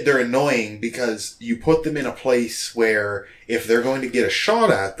 Yeah, they're annoying because you put them in a place where if they're going to get a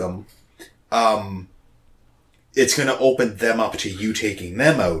shot at them, it's going to open them up to you taking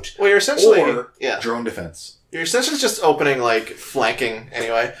them out. Well, you're essentially... Or drone defense. You're essentially just opening, like, flanking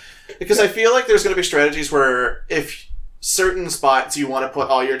anyway. Because I feel like there's going to be strategies where if certain spots you want to put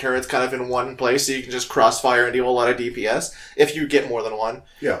all your turrets kind of in one place so you can just crossfire and deal a lot of DPS if you get more than one.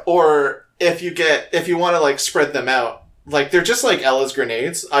 Yeah. Or if you want to like spread them out, like they're just like Ella's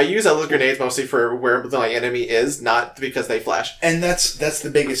grenades. I use Ella's grenades mostly for where my enemy is, not because they flash. And that's the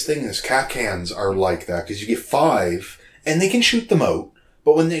biggest thing is Kakans are like that because you get 5 and they can shoot them out,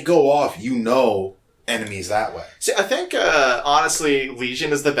 but when they go off, you know enemies that way. See, I think honestly,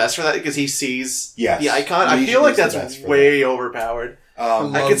 Legion is the best for that because he sees Yes. the icon. I Legion feel like is the that's best for way overpowered. I I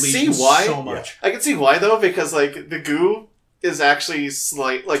love can see Legion why. so much. I can see why though, because like the goo is actually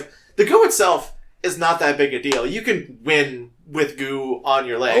the goo itself is not that big a deal. You can win with goo on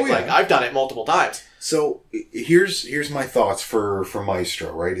your leg. Oh, yeah. Like I've done it multiple times. So here's my thoughts for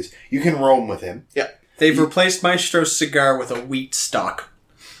Maestro, right? Is you can roam with him. They've replaced Maestro's cigar with a wheat stalk.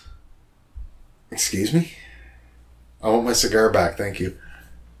 Excuse me? I want my cigar back, thank you.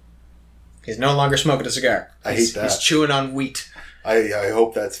 He's no longer smoking a cigar. I He's- hate that. He's chewing on wheat. I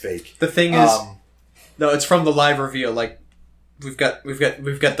hope that's fake. The thing is, no, it's from the live reveal. Like we've got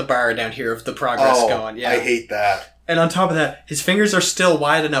the bar down here of the progress going. Yeah, I hate that. and on top of that, his fingers are still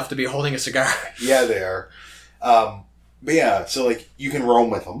wide enough to be holding a cigar. Yeah, they are. But yeah, so like you can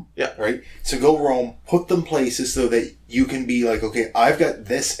roam with them. Yeah. Right? So go roam, put them places so that you can be like, okay, I've got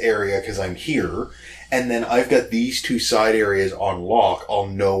this area because I'm here, and then I've got these 2 side areas on lock. I'll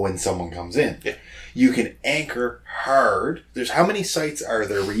know when someone comes in. Yeah. You can anchor hard. There's how many sites are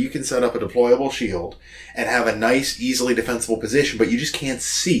there where you can set up a deployable shield and have a nice, easily defensible position, but you just can't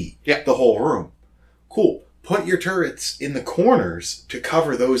see the whole room. Cool. Put your turrets in the corners to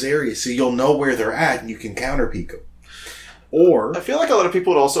cover those areas so you'll know where they're at and you can counter peek them. Or I feel like a lot of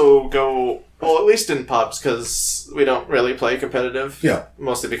people would also go, well, at least in pubs, because we don't really play competitive. Yeah.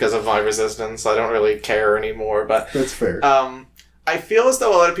 Mostly because of my resistance. I don't really care anymore, but that's fair. I feel as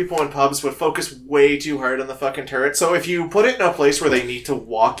though a lot of people in pubs would focus way too hard on the fucking turret. So if you put it in a place where they need to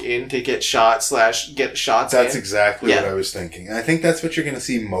walk in to get shot / get shots That's in, exactly what I was thinking. And I think that's what you're going to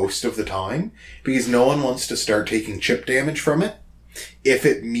see most of the time, because no one wants to start taking chip damage from it if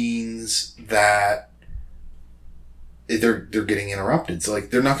it means that they're getting interrupted. So like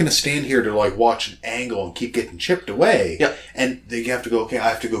they're not going to stand here to like watch an angle and keep getting chipped away. Yep. And they have to go, okay, I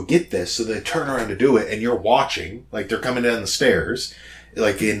have to go get this. So they turn around to do it, and you're watching, like they're coming down the stairs,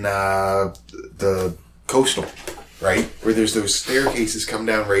 like in the coastal, right? Where there's those staircases come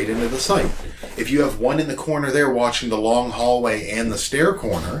down right into the site. If you have one in the corner there watching the long hallway and the stair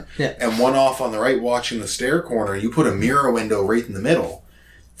corner, and one off on the right watching the stair corner, you put a mirror window right in the middle,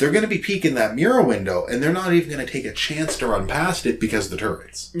 they're going to be peeking that mirror window, and they're not even going to take a chance to run past it because of the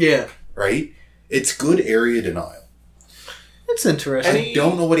turrets. Yeah. Right? It's good area denial. It's interesting. I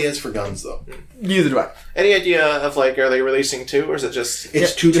don't know what he has for guns, though. Neither do I. Any idea of like, are they releasing 2 or is it just...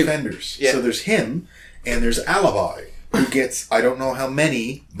 It's 2 defenders. Yeah. So there's him, and there's Alibi, who gets, I don't know how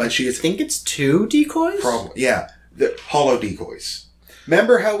many, but she gets... I think it's 2 decoys? Probably, yeah. The hollow decoys.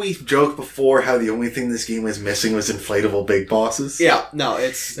 Remember how we joked before how the only thing this game was missing was inflatable big bosses? Yeah, no,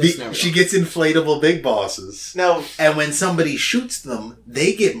 it's never she gets inflatable big bosses. No. And when somebody shoots them,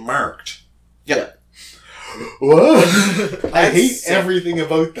 they get marked. Yeah. Whoa! I hate That's- everything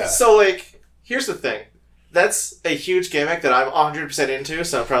about that. So, like, here's the thing. That's a huge gimmick that I'm 100% into,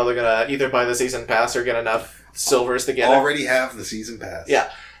 so I'm probably gonna either buy the season pass or get enough silvers to get it. Already have the season pass. Yeah.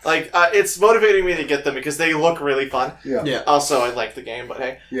 Like, it's motivating me to get them because they look really fun. Yeah. Yeah. Also, I like the game, but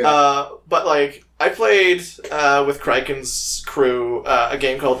hey. Yeah. But, like, I played with Kriken's crew a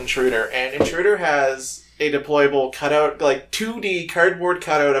game called Intruder, and Intruder has a deployable cutout, like 2D cardboard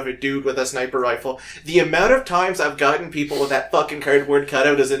cutout of a dude with a sniper rifle. The amount of times I've gotten people with that fucking cardboard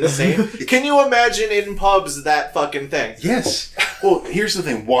cutout is insane. Can you imagine in pubs that fucking thing? Yes. Well, here's the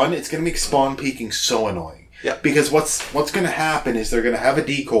thing. One, it's going to make spawn peeking so annoying. Yeah. Because what's going to happen is they're going to have a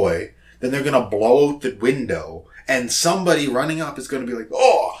decoy, then they're going to blow out the window, and somebody running up is going to be like,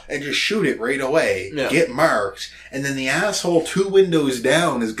 oh, and just shoot it right away, get marked, and then the asshole 2 windows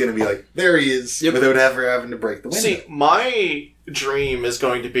down is going to be like, there he is, without ever having to break the window. See, my dream is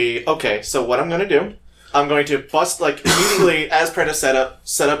going to be, okay, so what I'm going to do, I'm going to bust, like, immediately, as Prentice set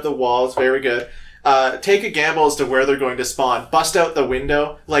up the walls, very good, take a gamble as to where they're going to spawn, bust out the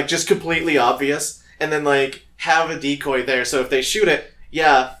window, like, just completely obvious, and then, like, have a decoy there, so if they shoot it,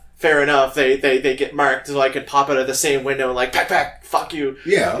 yeah, fair enough, they get marked, so I could pop out of the same window and, like, pack, fuck you.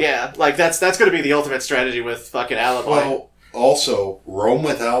 Yeah. Yeah, like, that's going to be the ultimate strategy with fucking Alibi. Well, also, roam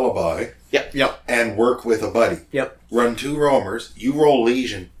with Alibi. Yep. And work with a buddy. Yep. Run 2 roamers. You roll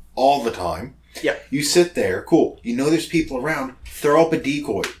Legion all the time. Yep. You sit there. Cool. You know there's people around. Throw up a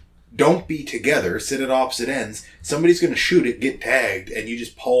decoy. don't be together, sit at opposite ends. Somebody's going to shoot it, get tagged, and you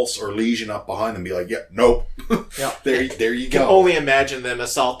just pulse or lesion up behind them. Be like, yeah, nope. Yeah. there you You can go. only imagine them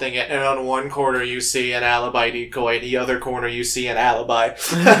assaulting it, and on one corner you see an alibi decoy, the other corner you see an alibi.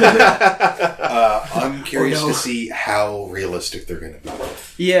 I'm curious Oh, no. to see how realistic they're going to be.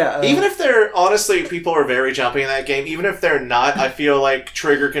 Yeah. Even if they're, honestly, people are very jumpy in that game, even if they're not, I feel like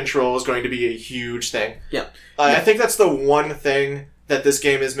trigger control is going to be a huge thing. Yeah. I think that's the one thing that this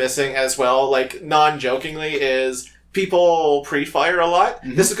game is missing as well, like, non-jokingly, is people pre-fire a lot.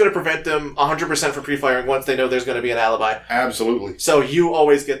 Mm-hmm. This is going to prevent them 100% from pre-firing once they know there's going to be an alibi. Absolutely. So you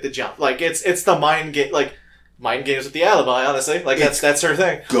always get the jump. Like, it's the mind game, like, mind games with the alibi, honestly. Like, that's her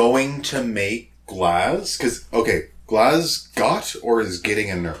thing. Going to make Glaz, because, okay, Glaz got or is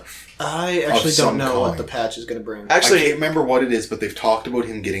getting a nerf. I actually some don't know what kind. the patch is going to bring. I Actually, can't remember what it is, but they've talked about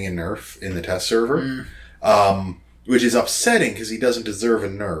him getting a nerf in the test server, Mm. which is upsetting because he doesn't deserve a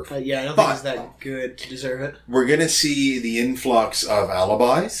nerf. Yeah, I don't But- think he's that good to deserve it. We're going to see the influx of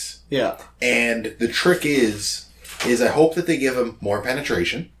alibis, Yeah. and the trick is I hope that they give him more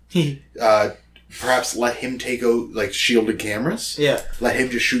penetration. Perhaps let him take out, like, shielded cameras. Yeah, Let him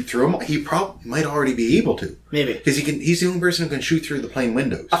just shoot through them. He probably might already be able to. maybe. Because he's the only person who can shoot through the plane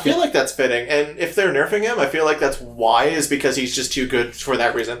windows. I feel like that's fitting, and if they're nerfing him, I feel like that's why, is because he's just too good for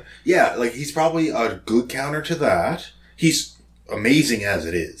that reason. Yeah, like, he's probably a good counter to that. He's amazing as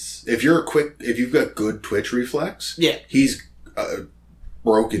it is. If you've got good twitch reflex, Yeah. he's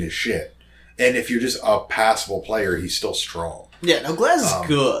broken as shit. And if you're just a passable player, he's still strong. Yeah, no, Glaz is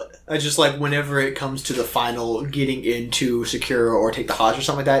good. I just like whenever it comes to the final getting into secure or take the Hodge or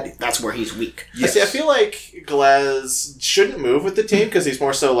something like that, that's where he's weak. Yes. See, I feel like Glaz shouldn't move with the team because he's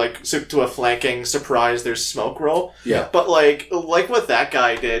more so like to a flanking surprise. There's smoke roll, Yeah. but like what that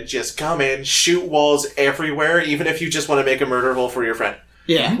guy did, just come in, shoot walls everywhere, even if you just want to make a murder hole for your friend.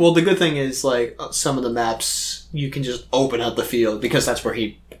 Yeah. Well, the good thing is like some of the maps you can just open up the field because that's where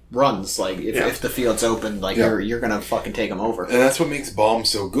he runs. Like if the field's open, like Yeah. you're gonna fucking take him over. And that's what makes Bomb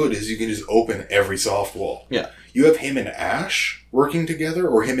so good, is you can just open every soft wall. Yeah. You have him and Ash working together,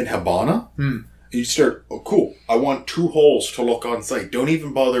 or him and Habana. And you start, oh, cool, I want 2 holes to look on site. Don't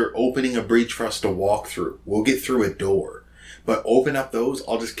even bother opening a breach for us to walk through. We'll get through a door. But open up those,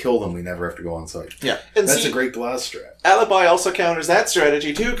 I'll just kill them. We never have to go on site. Yeah. And That's see, a great Glass strat. alibi also counters that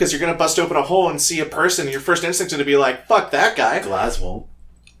strategy too, because you're going to bust open a hole and see a person. Your first instinct is to be like, "Fuck that guy." Glass won't.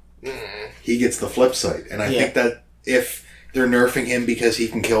 He gets the flip side. And I Yeah. think that if they're nerfing him because he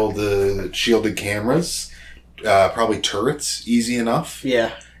can kill the shielded cameras, probably turrets, easy enough.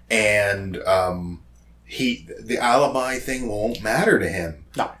 Yeah. And the alibi thing won't matter to him.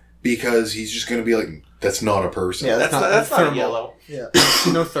 No. Because he's just going to be like, that's not a person. Yeah. That's not a thermal. yellow. Yeah.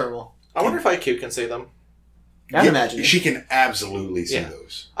 No thermal. I wonder if IQ can see them. I'd imagine. She can absolutely see Yeah.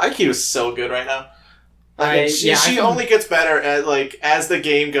 those. IQ is so good right now. I She can- only gets better as the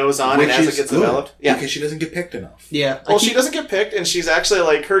game goes on Which and as is it gets good, developed. Yeah. because she doesn't get picked enough. Yeah. Well, she doesn't get picked, and she's actually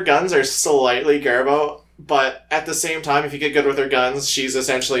like her guns are slightly garbo, but at the same time, if you get good with her guns, she's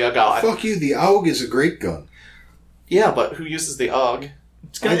essentially a god. Fuck you, the AUG is a great gun. Yeah, but who uses the AUG?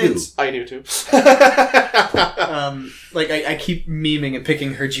 I do. I do too. I keep memeing and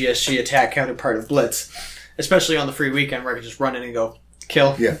picking her GSG attack counterpart of Blitz, especially on the free weekend where I can just run in and go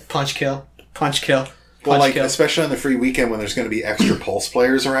kill, Yeah. punch, kill, punch, kill, Well, punch, like, kill. especially on the free weekend when there's going to be extra Pulse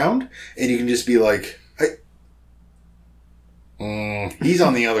players around, and you can just be like, hey, he's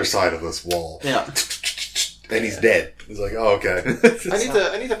on the other side of this wall. Yeah. And he's dead. He's like, oh, okay.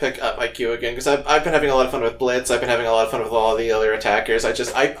 I need to pick up IQ again because I've been having a lot of fun with Blitz. I've been having a lot of fun with all the other attackers.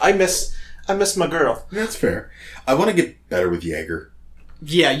 I miss my girl. That's fair. I want to get better with Jaeger.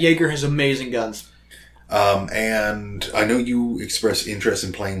 Yeah, Jaeger has amazing guns. And I know you expressed interest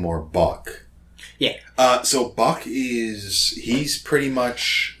in playing more Buck. Yeah. So Buck he's pretty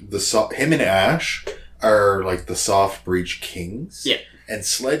much him and Ash are like the soft breach kings. Yeah. And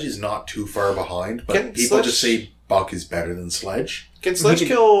Sledge is not too far behind, but Can people Sledge- just say Buck is better than Sledge. Can Sledge We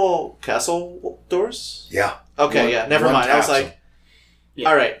can- kill castle doors? Yeah. Okay, One- yeah, never one mind. I was taps like, him. Yeah.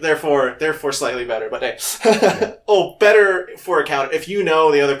 all right, therefore slightly better, but hey. Oh, better for a counter. If you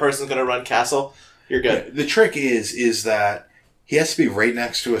know the other person's going to run castle, you're good. The trick is that he has to be right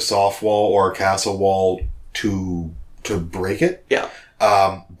next to a soft wall or a castle wall to break it. Yeah.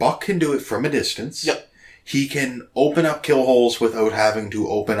 Buck can do it from a distance. Yep. He can open up kill holes without having to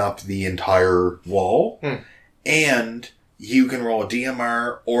open up the entire wall. And you can roll a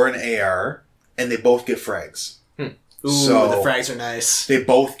DMR or an AR, and they both get frags. Ooh, So- the frags are nice. They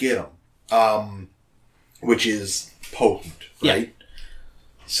both get them, which is potent, right?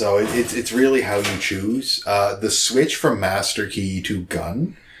 So it's really how you choose. The switch from Master Key to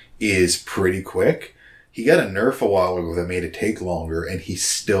gun is pretty quick. He got a nerf a while ago that made it take longer, and he's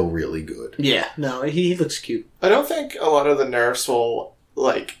still really good. Yeah, no, he looks cute. I don't think a lot of the nerfs will,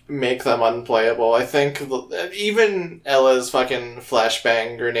 like, make them unplayable. I think even Ella's fucking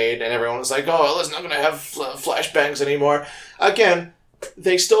flashbang grenade, and everyone was like, oh, Ella's not gonna have flashbangs anymore. Again,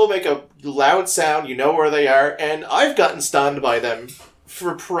 they still make a loud sound, you know where they are, and I've gotten stunned by them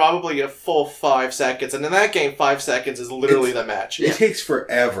for probably a full 5 seconds, and in that game, 5 seconds is literally the match. It takes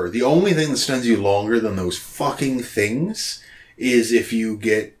forever. The only thing that stuns you longer than those fucking things is if you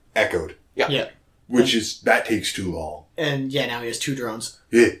get echoed. Yeah. That takes too long. And yeah, now he has 2 drones.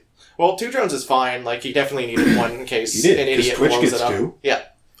 Yeah. Well, 2 drones is fine. Like, he definitely needed one in case He did, an 'cause idiot Twitch blows gets it up. 2. Yeah.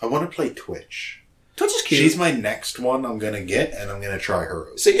 I want to play Twitch. Twitch is cute. She's my next one I'm going to get, and I'm going to try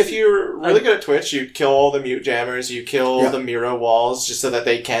her out. See, if you're really good at Twitch, you kill all the mute jammers, you kill Yeah. the Miro walls, just so that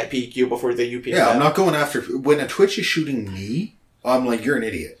they can't peek you before they UP. Yeah, I'm not going after... When a Twitch is shooting me, I'm like, you're an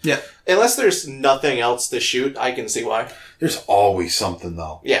idiot. Yeah. Unless there's nothing else to shoot, I can see why. There's always something,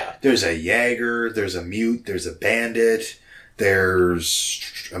 though. Yeah. There's a Jaeger, there's a Mute, there's a Bandit,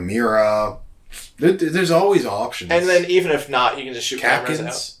 there's a Mira. There's always options. And then even if not, you can just shoot cameras out.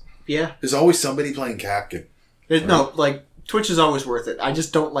 Capkins. Yeah. There's always somebody playing Capkin. No, like, Twitch is always worth it. I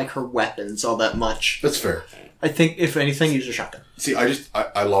just don't like her weapons all that much. That's fair. I think, if anything, use a shotgun. See,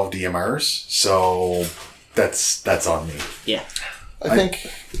 I love DMRs, so that's on me. Yeah. I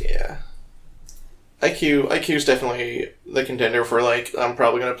think, yeah. IQ's definitely the contender for, like, I'm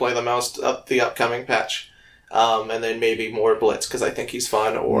probably going to play the most of the upcoming patch. And then maybe more Blitz, because I think he's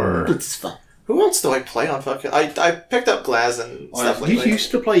fun, or... It's fun. Who else do I play on fucking... I picked up Glaz and stuff like that. You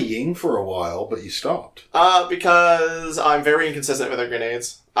used to play Ying for a while, but you stopped. Because I'm very inconsistent with her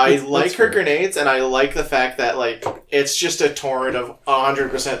grenades. I like her grenades, and I like the fact that, like, it's just a torrent of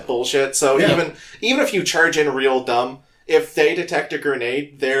 100% bullshit. So Yeah. even if you charge in real dumb, if they detect a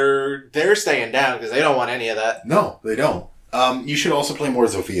grenade, they're staying down, because they don't want any of that. No, they don't. You should also play more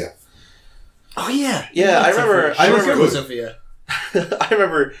Zofia. Oh, yeah. Yeah, I remember... I was remember good with good. Sophia. I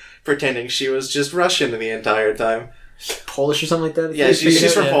remember pretending she was just Russian the entire time. Polish or something like that? Yeah,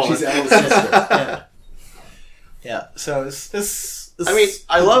 she's from Yeah. Poland. She's Ella's sister. Yeah. Yeah, so it's I mean,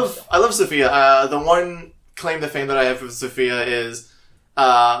 I love Sophia. The one claim to fame that I have with Sophia is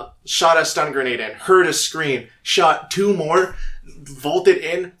shot a stun grenade in, heard a scream, shot 2 more, vaulted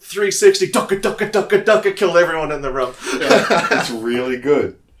in, 360, ducka, killed everyone in the room. It's really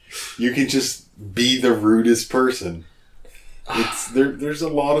good. You can just be the rudest person. There's a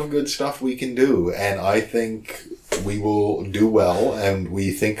lot of good stuff we can do, and I think we will do well, and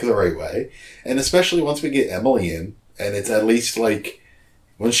we think the right way. And especially once we get Emily in, and it's at least like,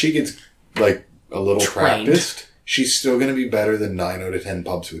 once she gets like a little Trained. practiced, she's still going to be better than 9 out of 10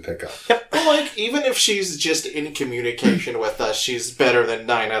 pubs we pick up. But, like, even if she's just in communication with us, she's better than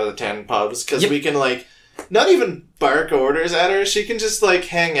 9 out of 10 pubs, because we can, like, not even bark orders at her. She can just, like,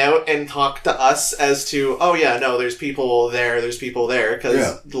 hang out and talk to us as to, oh yeah, no, there's people there,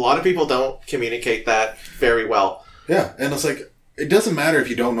 because a lot of people don't communicate that very well. Yeah, and it's like, it doesn't matter if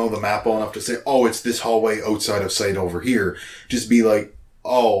you don't know the map well enough to say, oh, it's this hallway outside of sight over here. Just be like,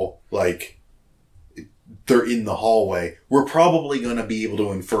 oh, like, they're in the hallway. We're probably going to be able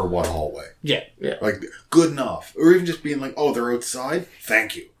to infer one hallway. Yeah. Like, good enough. Or even just being like, oh, they're outside?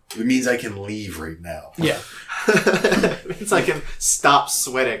 Thank you. It means I can leave right now. Yeah. It means I can stop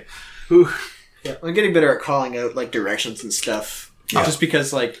sweating. Whew. Yeah. I'm getting better at calling out, like, directions and stuff. Yeah. Just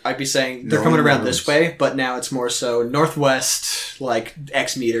because, like, I'd be saying, they're No coming around worries. this way, but now it's more so northwest, like,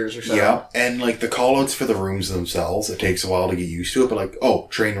 X meters or so. Yeah, and like the callouts for the rooms themselves, it takes a while to get used to it, but like, oh,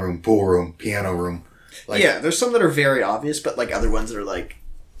 train room, pool room, piano room. Like, Yeah, there's some that are very obvious, but, like, other ones that are like,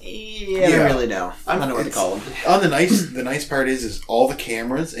 I don't really know. I don't know what to call them. the nice part is all the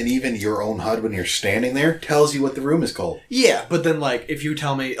cameras and even your own HUD when you're standing there tells you what the room is called. Yeah, but then, like, if you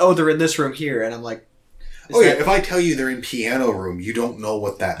tell me, oh, they're in this room here, and I'm like, Oh yeah, if I tell you they're in piano room, you don't know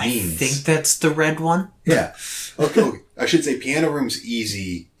what that means. I think that's the red one. Yeah. Okay. I should say piano room's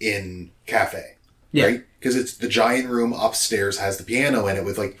easy in cafe. Yeah. Right? Because it's the giant room upstairs has the piano in it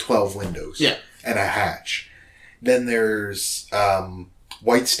with like 12 windows. Yeah. And a hatch. Then there's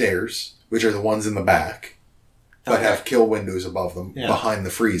white stairs, which are the ones in the back, but Okay. have kill windows above them behind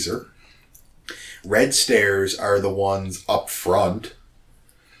the freezer. Red stairs are the ones up front.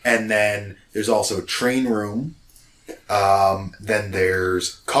 And then there's also train room. Then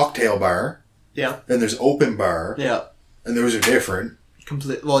there's cocktail bar. Yeah. Then there's open bar. Yeah. And those are different.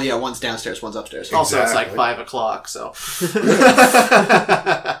 Well, yeah, one's downstairs, one's upstairs. Also, it's like Exactly. 5 o'clock, so.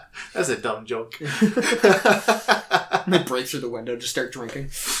 That's a dumb joke. They break through the window, just start drinking.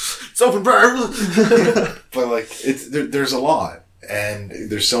 It's open bar! But like, there's a lot. and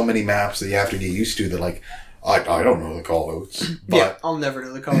there's so many maps that you have to get used to that, like, I don't know the callouts, but Yeah, I'll never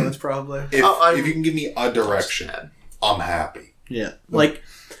know the comments probably. if you can give me a direction, I'm happy. Yeah, like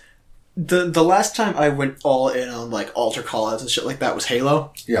the last time I went all in on like alter callouts and shit like that was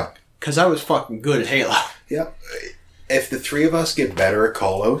Halo. Yeah. Because I was fucking good at Halo. Yeah. If the three of us get better at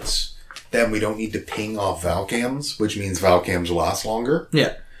callouts, then we don't need to ping off Valcams, which means Valcams last longer.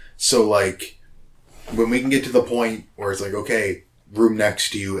 Yeah. So, like, when we can get to the point where it's like, okay, room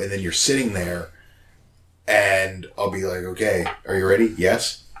next to you, and then you're sitting there, and I'll be like, okay, are you ready?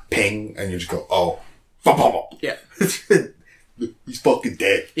 Yes. Ping, and you just go, oh. Yeah. He's fucking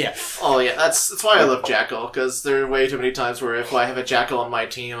dead. Yeah. Oh yeah, that's why I love Jackal, because there are way too many times where if I have a Jackal on my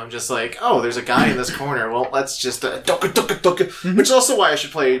team, I'm just like, oh, there's a ducka in this corner. Well, let's just ducka. Which is also why I should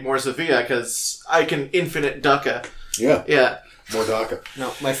play more Zofia, because I can infinite ducka. Yeah. Yeah. More DACA.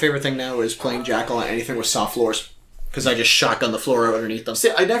 No, my favorite thing now is playing Jackal on anything with soft floors. Because I just shotgun the floor out underneath them. See,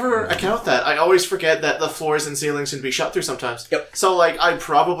 I never account that. I always forget that the floors and ceilings can be shot through sometimes. Yep. So, like, I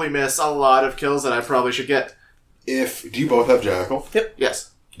probably miss a lot of kills that I probably should get. Do you both have Jackal? Yep.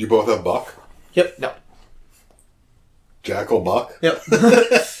 Yes. Do you both have Buck? Yep. No. Jackal, Buck? Yep.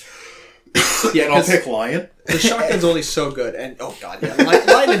 Yeah, and I'll pick Lion. The shotgun's only so good, and oh god, yeah,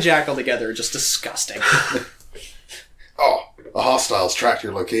 Lion and Jackal together are just disgusting. Oh, a hostile's tracked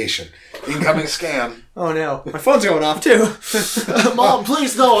your location. Incoming scan. Oh no, my phone's going off too. Mom,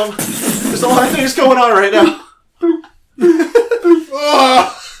 please no. There's a lot of things going on right now.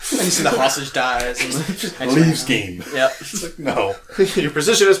 Ah! And you see the hostage dies. And Leaves game. Yep. It's like, no. Your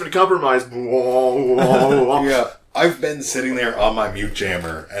position has been compromised. Yeah. I've been sitting there on my mute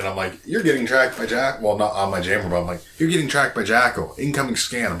jammer, and I'm like, you're getting tracked by Jack. Well, not on my jammer, but I'm like, you're getting tracked by Jackal. Incoming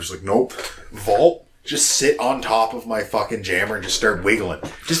scan. I'm just like, nope. Vault. Just sit on top of my fucking jammer and just start wiggling.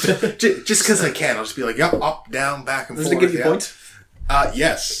 Just because I can. I'll just be like, yep, up, down, back, and Does forth. it give you points?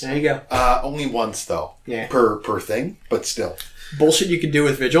 Yes. There you go. Only once, though. Yeah. Per thing, but still. Bullshit you can do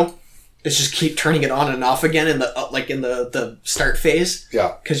with Vigil is just keep turning it on and off again in the the start phase.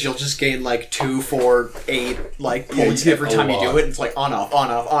 Yeah. Because you'll just gain like 2, 4, 8 like Yeah, points you get every a time you lot. do it. It's like on off,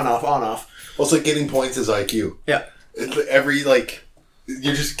 on off, on off, on off. Well, it's like getting points as IQ. Yeah. Every, like,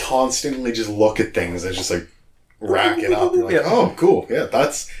 you just constantly just look at things and just, like, rack it up. You're like, Yeah. oh, cool. Yeah,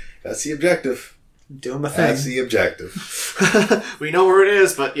 that's the objective. Doing my thing. That's the objective. We know where it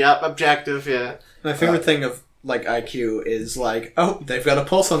is, but yeah, objective, yeah. My favorite thing of like IQ is like, oh, they've got a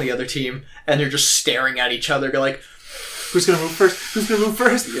pulse on the other team, and they're just staring at each other. Go like, Who's gonna move first? Who's gonna move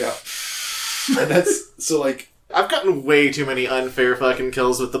first? Yeah. And that's, so, like, I've gotten way too many unfair fucking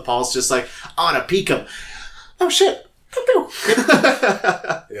kills with the pulse, just like, I wanna peek him. Oh shit. Pew, pew.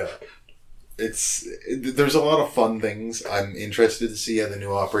 yeah. There's a lot of fun things. I'm interested to see how the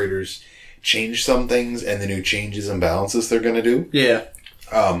new operators change some things and the new changes and balances they're going to do. yeah,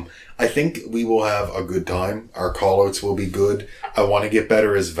 I think we will have a good time. Our callouts will be good. I want to get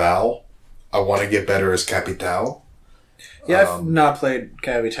better as Val. I want to get better as Capital. yeah. I've not played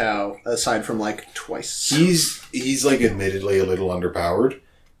Cavital aside from like twice. He's like admittedly a little underpowered,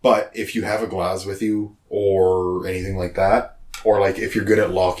 but if you have a Glaz with you or anything like that, or like if you're good at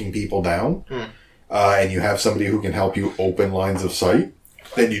locking people down, and you have somebody who can help you open lines of sight,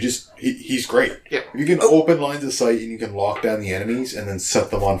 then he's great. Yeah. If you can open lines of sight and you can lock down the enemies and then set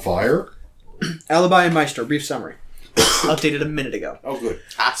them on fire. Alibi and Maestro, brief summary. Updated a minute ago. Oh, good.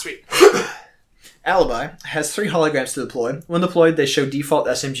 Ah, sweet. Alibi has 3 holograms to deploy. When deployed, they show default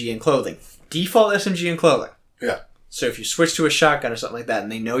SMG and clothing. Default SMG and clothing. Yeah. So if you switch to a shotgun or something like that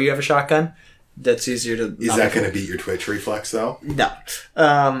and they know you have a shotgun, that's easier to... Is that going to beat your Twitch reflex, though? No.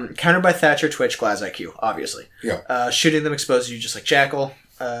 Countered by Thatcher, Twitch, Glaz IQ, obviously. Yeah. Shooting them exposes you just like Jackal.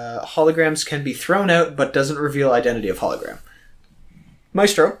 Holograms can be thrown out, but doesn't reveal identity of hologram.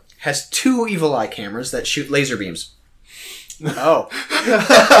 Maestro has 2 evil eye cameras that shoot laser beams. Oh.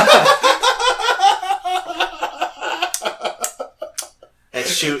 And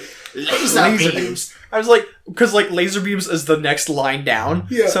shoot laser beams. I was like, because like laser beams is the next line down.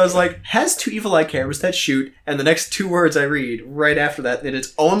 Yeah. So I was like, has 2 evil eye cameras that shoot, and the next 2 words I read right after that in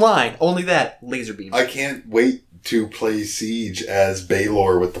its own line, only that, laser beams. I can't wait to play Siege as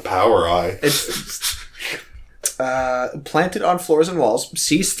Baylor with the power eye. It's planted on floors and walls,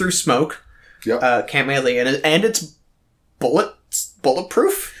 sees through smoke, Yep. can't melee, and it's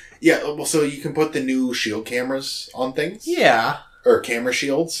bulletproof. Yeah, well, so you can put the new shield cameras on things. Yeah. Or camera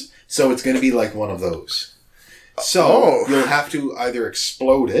shields. So it's going to be like one of those. So Oh. you'll have to either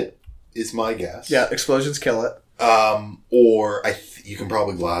explode it, is my guess. Yeah, explosions kill it. Or you can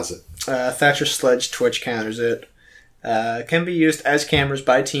probably glass it. Thatcher Sledge Twitch counters it. Can be used as cameras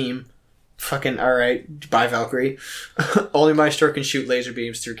by team Fucking alright. Bye, Valkyrie. Only Maestro can shoot laser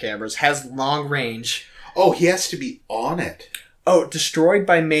beams through cameras. Has long range. Oh, he has to be on it. Oh, destroyed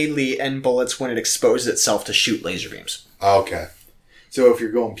by melee and bullets when it exposes itself to shoot laser beams. Okay. So if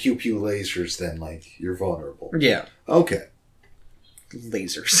you're going pew pew lasers, then, like, you're vulnerable. Yeah. Okay.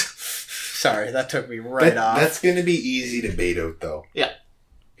 Lasers. Sorry, that took me right off. That's going to be easy to bait out, though. Yeah.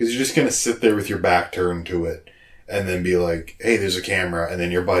 Because you're just going to sit there with your back turned to it and then be like, hey, there's a camera, and then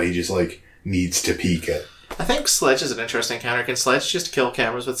your buddy just, like, needs to peek it. I think Sledge is an interesting counter. Can Sledge just kill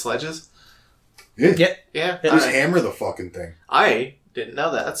cameras with sledges? Yeah. Yeah. Just hammer the fucking thing. I didn't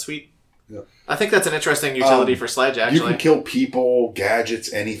know that. That's sweet. Yeah. I think that's an interesting utility for Sledge, actually. You can kill people,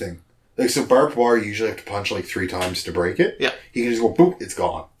 gadgets, anything. Like, so barbed wire, you usually have to punch, like, 3 times to break it. Yeah. You can just go, boop, it's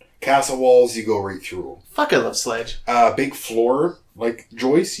gone. Castle walls, you go right through them. Fuck, I love Sledge. Big floor, like,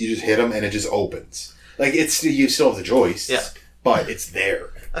 joist, you just hit them and it just opens. Like, you still have the joists. Yeah. But it's there.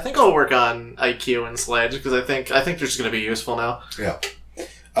 I think I'll work on IQ and Sledge, because I think they're just going to be useful now.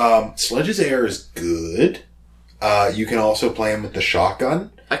 Yeah. Sledge's air is good. You can also play him with the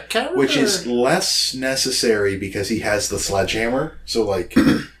shotgun, I can't remember. which is less necessary because he has the sledgehammer. So, like,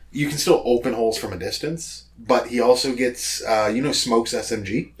 you can still open holes from a distance, but he also gets, Smoke's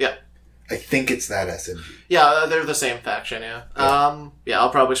SMG? Yeah. I think it's that SMG. Yeah, they're the same faction, yeah. I'll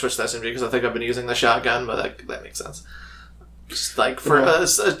probably switch to SMG, because I think I've been using the shotgun, but that makes sense. Just like for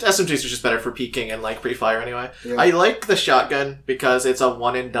SMGs are just better for peeking and like pre-fire anyway. Yeah. I like the shotgun because it's a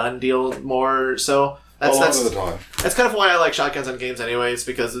one and done deal more. So A lot of the time. That's kind of why I like shotguns on games anyways,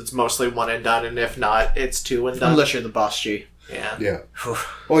 because it's mostly one and done, and if not, it's two and done. Unless you're the boss G. Yeah. Yeah.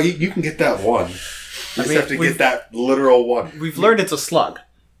 Well, you can get that one. You just have to we've- get that literal one. We've learned it's a slug.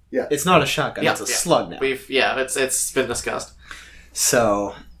 Yeah. It's not a shotgun. Yeah, It's a slug now. It's been discussed.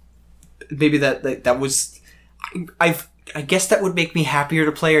 So maybe that was. I guess that would make me happier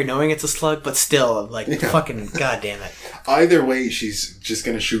to play her knowing it's a slug, but still, like, fucking goddamn it. Either way, she's just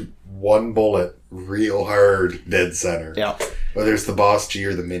going to shoot one bullet real hard dead center. Yeah. Whether it's the boss G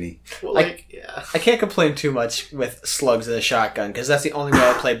or the mini. Well, I can't complain too much with slugs and a shotgun, because that's the only way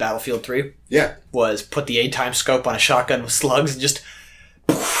I played Battlefield 3, Yeah. was put the 8-time scope on a shotgun with slugs and just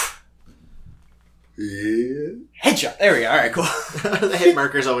Yeah. headshot. There we go. Alright, cool. the hit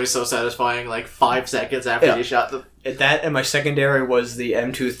marker is always so satisfying, like 5 seconds after you shot the... That and my secondary was the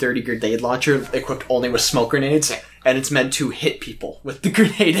M230 grenade launcher, equipped only with smoke grenades, and it's meant to hit people with the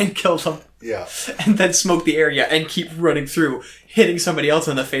grenade and kill them. Yeah. And then smoke the area and keep running through, hitting somebody else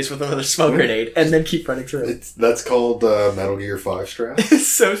in the face with another smoke grenade, and then keep running through. That's called Metal Gear 5 strap. It's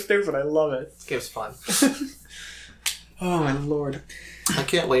so stupid, I love it. This game's fun. Oh my lord. I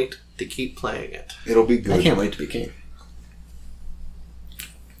can't wait to keep playing it. It'll be good. I can't wait to be king.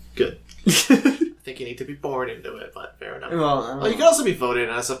 Good. I think you need to be born into it, but fair enough. Well, You can also be voted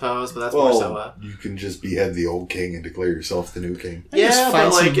in, I suppose, but that's more so... you can just behead the old king and declare yourself the new king. Yeah, just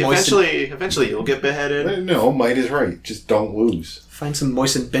but find some eventually you'll get beheaded. No, might is right. Just don't lose. find some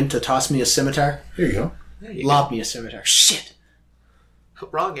moistened bin to toss me a scimitar. There you go. There you Lob me a scimitar. Shit. go.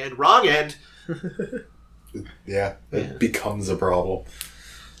 Wrong end. Wrong end. Yeah, it becomes a problem.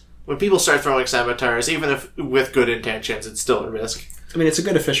 When people start throwing scimitars, even if with good intentions, it's still a risk. I mean, it's a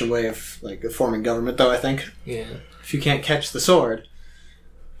good efficient way of like forming government, though. I think Yeah. if you can't catch the sword,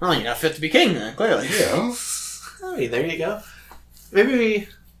 well, you're not fit to be king. Then clearly, Yeah. I mean, there you go. Maybe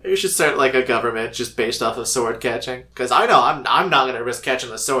we should start like a government just based off of sword catching. Because I know I'm not going to risk catching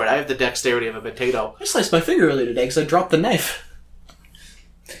the sword. I have the dexterity of a potato. I sliced my finger earlier today because I dropped the knife.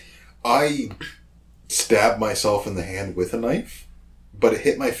 I stabbed myself in the hand with a knife, but it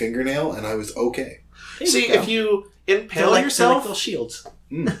hit my fingernail and I was okay. See, go. if you impale They're like yourself, little shields.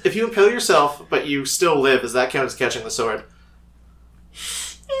 if you impale yourself, but you still live, does that count as catching the sword?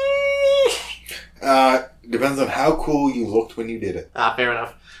 Depends on how cool you looked when you did it. Fair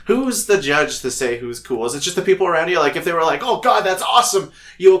enough. Who's the judge to say who's cool? Is it just the people around you? Like, if they were like, oh god, that's awesome,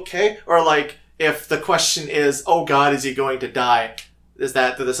 you okay? Or like, if the question is, oh god, is he going to die? Is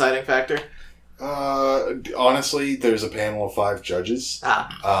that the deciding factor? Honestly, there's a panel of 5 judges.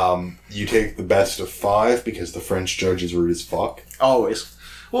 You take the best of 5 because the French judge is rude as fuck. Always.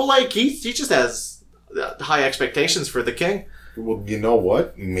 Well, like, he just has high expectations for the king. Well, you know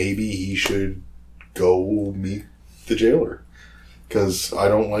what? Maybe he should go meet the jailer. Because I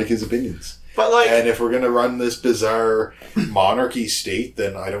don't like his opinions. But, like... And if we're going to run this bizarre monarchy state,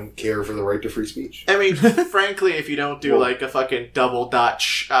 then I don't care for the right to free speech. I mean, frankly, if you don't do, like, a fucking double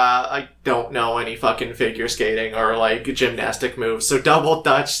Dutch, I don't know any fucking figure skating or, like, gymnastic moves. So double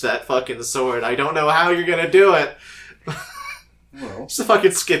Dutch that fucking sword. I don't know how you're gonna do it. Well, Just a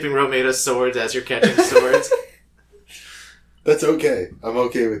fucking skipping rope made of swords as you're catching swords. That's okay. I'm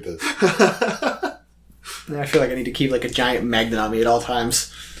okay with this. I feel like I need to keep like a giant magnet on me at all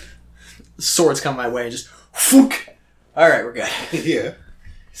times. Swords come my way and just whook. All right, we're good. Yeah.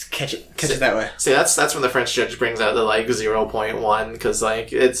 Just catch it that way. See, that's when the French judge brings out the like 0.1 because like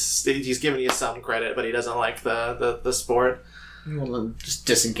he's giving you some credit, but he doesn't like the sport. Well, then just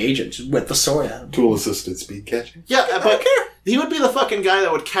disengage it. Just whip the sword at him. Tool assisted speed catching. Yeah, but he would be the fucking guy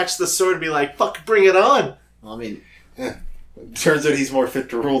that would catch the sword and be like, "Fuck, bring it on." Well, I mean, Yeah. Turns out he's more fit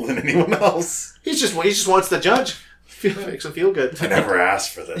to rule than anyone else. He just wants the judge. Makes him feel good. I never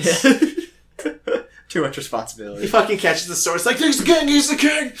asked for this. too much He responsibility. fucking catches the sword. It's like, he's the king. He's the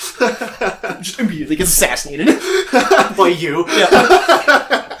king. Just immediately gets assassinated. By you.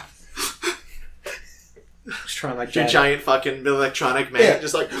 Yeah. Just trying like Your that. giant fucking electronic man. Yeah.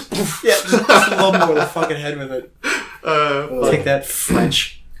 Just like, Yeah, just lump him with a fucking head with it. Take that,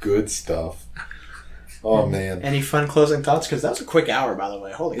 French. Good stuff. Oh, man. Any fun closing thoughts? Because that was a quick hour, by the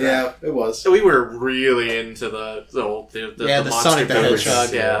way. Holy crap. Yeah, it was. we were really into the The monster Sonic the movies.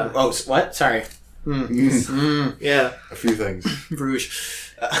 Hedgehog. Yeah. Oh, what? Sorry. Yeah. A few things.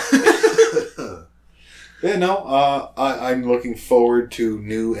 Bruges. Yeah, no, I'm looking forward to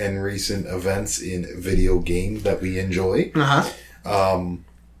new and recent events in video games that we enjoy. Uh-huh.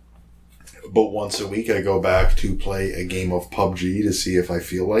 But once a week I go back to play a game of PUBG to see if I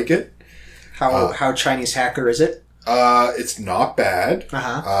feel like it. How Chinese hacker is it? It's not bad.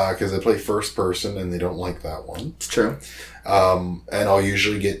 Uh-huh. Because I play first person and they don't like that one. It's true. And I'll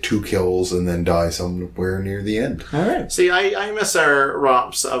usually get 2 kills and then die somewhere near the end. All right. See, I miss our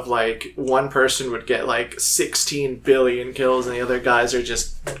romps of like one person would get like 16 billion kills and the other guys are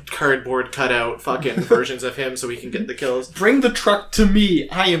just cardboard cutout fucking versions of him so we can get the kills. Bring the truck to me.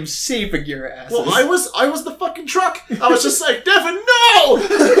 I am saving your asses. Well, I was the fucking truck. I was just like, Devin, no!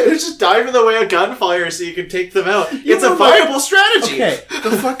 Just dive in the way of gunfire so you can take them out. It's a viable strategy. Okay,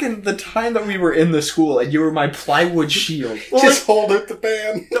 the time that we were in the school and you were my plywood shield. Well, Just hold out the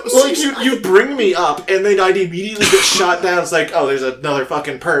ban. Well, like, you bring me up, and then I'd immediately get shot down. It's like, oh, there's another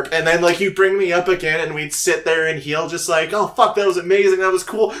fucking perp. And then, like, you bring me up again, and we'd sit there and heal just like, oh, fuck, that was amazing, that was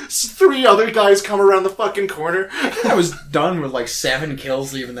cool. 3 other guys come around the fucking corner. I was done with like 7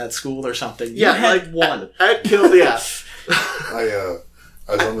 kills leaving that school or something. Yeah, you had like, one. I'd killed, yeah. I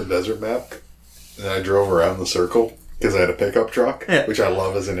was on the desert map, and I drove around the circle, because I had a pickup truck, Yeah. which I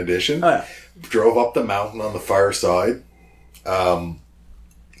love as an addition. Oh, yeah. Drove up the mountain on the far side,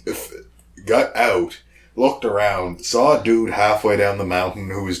 got out, looked around, saw a dude halfway down the mountain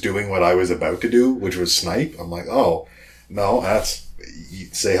who was doing what I was about to do, which was snipe. I'm like, oh, no, you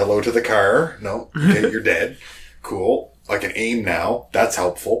say hello to the car. No, okay, you're dead. Cool. I can aim now. That's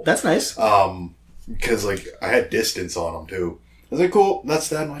helpful. That's nice. Because, like, I had distance on him, too. I was like, cool, that's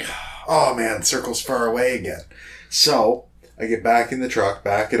that. I'm like, oh, man, circle's far away again. So, I get back in the truck,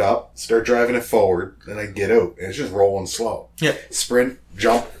 back it up, start driving it forward, then I get out, and it's just rolling slow. Yeah. Sprint,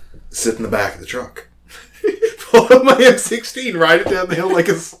 jump, sit in the back of the truck. Pull up my M16, ride it down the hill like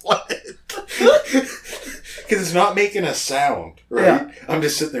a sled. Because it's not making a sound, right? Yeah. I'm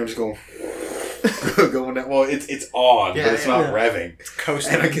just sitting there, just going... going down. Well, it's on, Yeah, but it's not yeah. revving. It's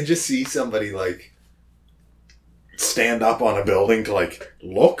coasting. And I can just see somebody, like, stand up on a building to, like,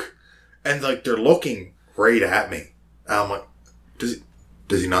 look. And, like, they're looking right at me. And I'm like,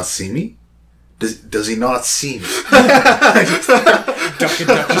 does he not see me? Does he not see me? I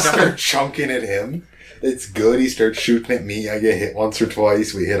just start chunking at him. It's good. He starts shooting at me. I get hit once or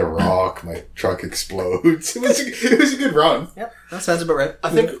twice. We hit a rock. My truck explodes. It was a good run. Yep, that sounds about right. I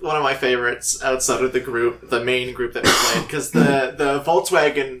think one of my favorites outside of the main group that we played, because the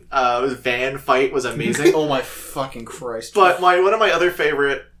Volkswagen van fight was amazing. Oh my fucking Christ. But one of my other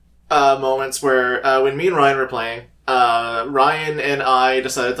favorite moments were when me and Ryan were playing. Ryan and I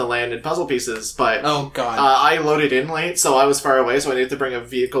decided to land in puzzle pieces, but Oh god. I loaded in late, so I was far away, so I needed to bring a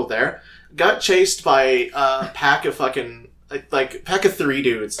vehicle there. Got chased by a pack of fucking pack of 3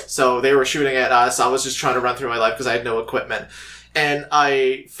 dudes. So they were shooting at us. I was just trying to run through my life because I had no equipment. And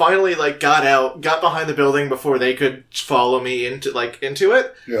I finally got behind the building before they could follow me into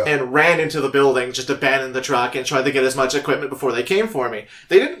it, Yeah. and ran into the building, just abandoned the truck and tried to get as much equipment before they came for me.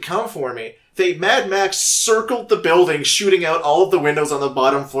 They didn't come for me. They Mad Max circled the building, shooting out all of the windows on the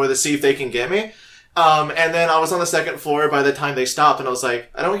bottom floor to see if they can get me. And then I was on the 2nd floor by the time they stopped, and I was like,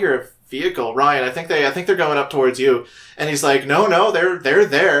 I don't hear a vehicle. Ryan, I think they're going up towards you. And he's like, no, they're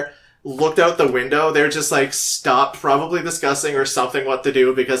there. Looked out the window. They're just like stopped, probably discussing or something what to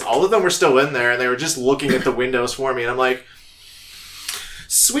do, because all of them were still in there and they were just looking at the windows for me. And I'm like,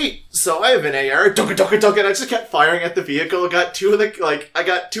 sweet. So I have an AR, dunk, and I just kept firing at the vehicle. I got two of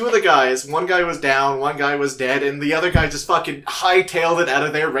the guys. One guy was down, one guy was dead, and the other guy just fucking hightailed it out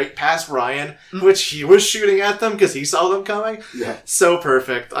of there right past Ryan, which he was shooting at them because he saw them coming. Yeah. So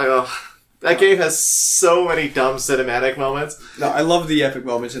perfect. That game has so many dumb cinematic moments. No, I love the epic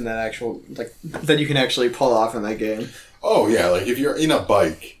moments in that actual, like, that you can actually pull off in that game. Oh, yeah, like if you're in a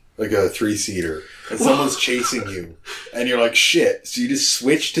bike, like a 3-seater, and someone's chasing you, and you're like, shit, so you just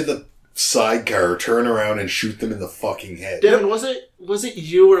switch to the sidecar, turn around, and shoot them in the fucking head. Devin, was it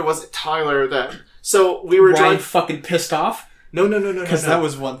you or was it Tyler that... So we were Ryan driving... fucning pissed off? No. Because that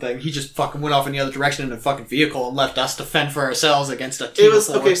was one thing. He just fucking went off in the other direction in a fucking vehicle and left us to fend for ourselves against a team It was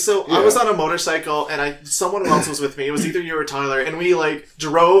of four. okay. So Yeah. I was on a motorcycle, and someone else was with me. It was either you or Tyler, and we like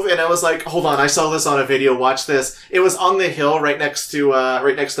drove. And I was like, "Hold on, I saw this on a video. Watch this." It was on the hill right next to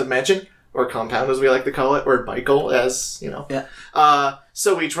Mansion or Compound, as we like to call it, or Michael, as you know. Yeah.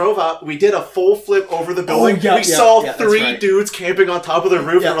 So we drove up. We did a full flip over the building. We saw that's 3 right. dudes camping on top of the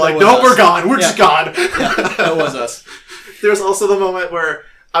roof. Yeah, and we're like, that was "No, we're us. gone. We're just gone." Yeah, that was us. There's also the moment where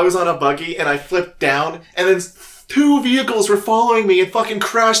I was on a buggy and I flipped down, and then 2 vehicles were following me and fucking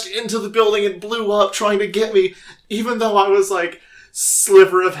crashed into the building and blew up trying to get me, even though I was like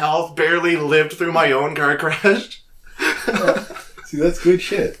sliver of health, barely lived through my own car crash. See, that's good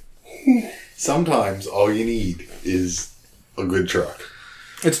shit. Sometimes all you need is a good truck.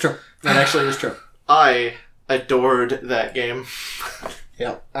 It's true. That actually is true. I adored that game.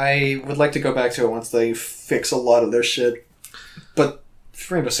 Yeah. I would like to go back to it once they fix a lot of their shit. But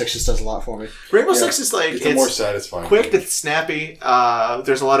Rainbow Six just does a lot for me. Rainbow Six is like, It's a more satisfying quick, game. it's snappy,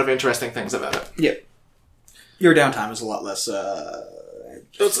 there's a lot of interesting things about it. Yeah. Your downtime is a lot less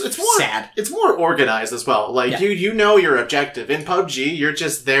It's more sad. It's more organized as well. Like Yeah. you know your objective. In PUBG, you're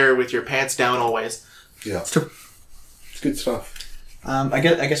just there with your pants down always. Yeah. It's true. It's good stuff. I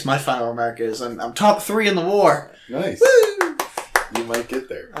guess my final remark is I'm top 3 in the war. Nice. Woo! You might get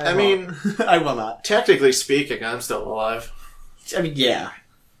there. I mean, I will not. technically speaking, I'm still alive. I mean, yeah.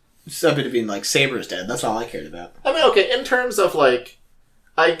 It's a bit of being like Saber's dead. That's all I cared about. I mean, okay, in terms of like,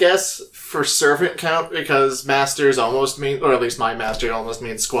 I guess for servant count, because masters almost mean, or at least my master almost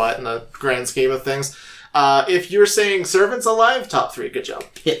means squat in the grand scheme of things. If you're saying servants alive, top 3, good job.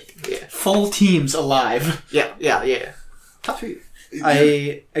 Yeah. Yeah. Full teams alive. Yeah. Top 3.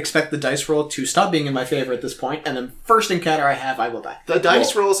 I expect the dice roll to stop being in my favor at this point, and then first encounter I have, I will die. The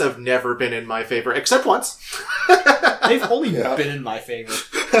dice rolls have never been in my favor, except once. They've only Yeah. been in my favor.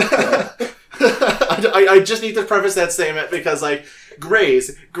 I just need to preface that statement because, like,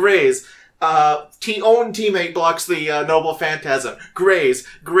 Graze, own teammate blocks the Noble Phantasm. Graze,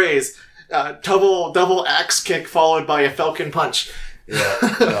 double axe kick followed by a Falcon Punch. Yeah.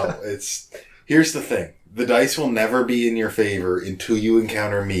 No, here's the thing. The dice will never be in your favor until you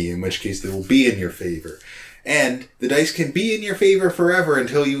encounter me, in which case they will be in your favor. And the dice can be in your favor forever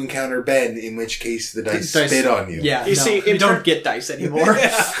until you encounter Ben, in which case the dice spit on you. Yeah, You see, you don't get dice anymore.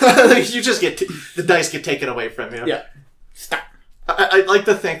 You just get the dice get taken away from you. Yeah. Stop. I'd like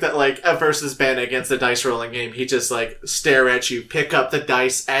to think that, like, versus Ben against the dice rolling game, he just, like, stare at you, pick up the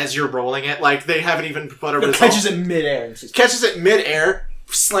dice as you're rolling it. Like, they haven't even put a It result. catches it midair. And just, Catches it mid-air,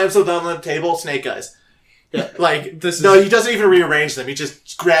 slams them down on the table, snake eyes. yeah. Like, he doesn't even rearrange them. He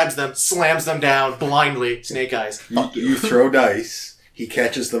just grabs them, slams them down blindly, snake eyes. You throw dice, he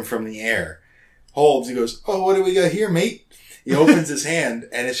catches them from the air, holds, he goes, "Oh, what do we got here, mate?" He opens his hand,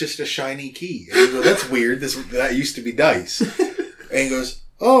 and it's just a shiny key. And you go, "That's weird, that used to be dice." And he goes,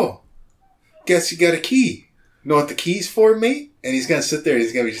 "Oh, guess you got a key. Know what the key's for, mate?" And he's gonna sit there, and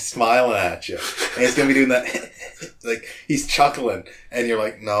he's gonna be smiling at you. And he's gonna be doing that, like, he's chuckling. And you're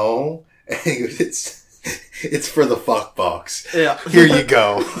like, "No." And he goes, It's for the fuck box. Yeah. Here you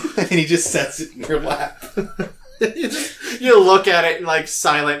go." And he just sets it in your lap. You look at it in, like,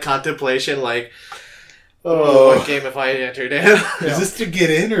 silent contemplation, like, oh, what game have I entered in? Is this to get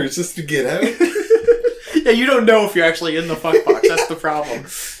in or is this to get out? Yeah, you don't know if you're actually in the fuck box. That's the problem.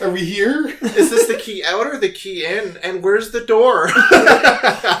 Are we here? Is this the key out or the key in? And where's the door?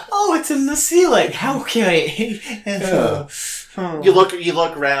 Oh, it's in the ceiling. How can I? Yeah. You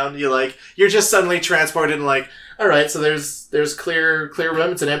look around, you're just suddenly transported and like, alright, so there's clear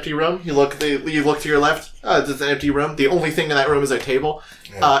room, it's an empty room. You look to your left, it's an empty room. The only thing in that room is a table.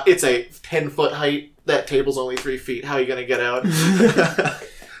 Yeah. It's a 10-foot height. That table's only 3 feet. How are you gonna get out?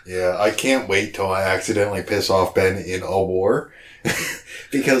 Yeah, I can't wait till I accidentally piss off Ben in a war.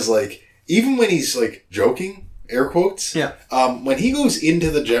 Because, like, even when he's, like, joking, air quotes, Yeah. When he goes into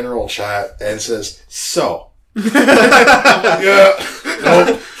the general chat and says, "So." Yeah.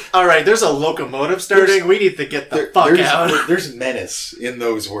 Nope. All right, there's a locomotive starting. We need to get the fuck out. There's menace in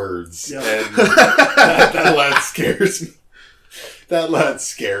those words, Yeah. and that lad scares me. That lad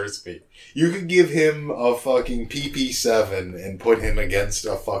scares me. You could give him a fucking PP7 and put him against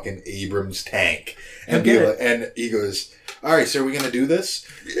a fucking Abrams tank, and and he goes, "All right, so are we gonna do this?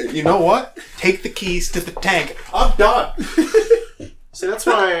 You know what? Take the keys to the tank. I'm done." See, that's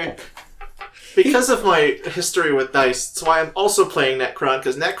why, because of my history with dice, that's why I'm also playing Necron,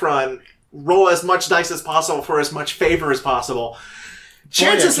 because Necron roll as much dice as possible for as much favor as possible.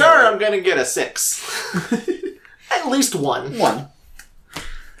 Chances are I'm going to get a 6. At least one.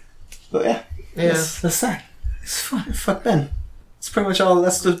 But yeah. That's that. It's fun. Fuck Ben. It's pretty much all.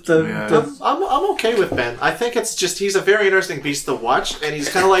 That's I'm okay with Ben. I think it's just, he's a very interesting beast to watch, and he's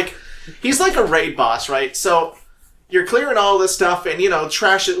kind of like, he's like a raid boss, right? So, you're clearing all this stuff, and, you know,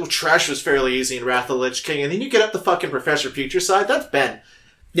 trash was fairly easy in Wrath of the Lich King, and then you get up the fucking Professor Future side, that's Ben.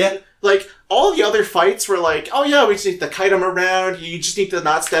 Yeah. Like, all the other fights were like, oh yeah, we just need to kite him around, you just need to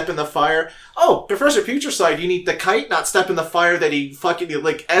not step in the fire. Oh, Professor Future side, you need to kite, not step in the fire that he fucking,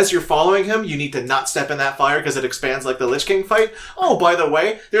 like, as you're following him, you need to not step in that fire because it expands like the Lich King fight. Oh, by the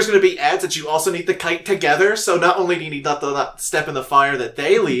way, there's going to be ads that you also need to kite together, so not only do you need not to not step in the fire that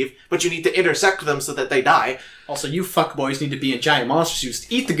they leave, but you need to intersect them so that they die. Also, you fuckboys need to be in giant monster suits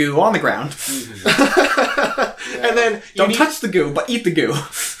to eat the goo on the ground. Mm-hmm. And then Don't touch the goo, but eat the goo.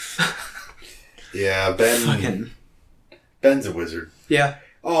 Yeah, Ben's a wizard. Yeah.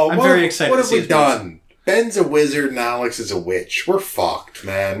 Oh, I'm very excited What to have see we his done? Ben's a wizard and Alex is a witch. We're fucked,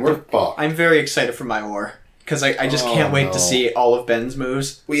 man. We're fucked. I'm very excited for my war. Because I just can't wait to see all of Ben's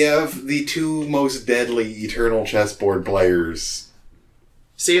moves. We have the two most deadly Eternal chessboard players.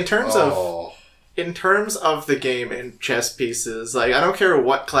 See, in terms of the game and chess pieces, like, I don't care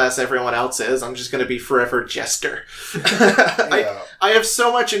what class everyone else is, I'm just going to be forever Jester. I have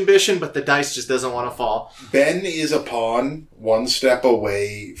so much ambition, but the dice just doesn't want to fall. Ben is a pawn one step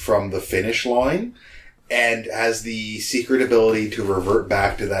away from the finish line and has the secret ability to revert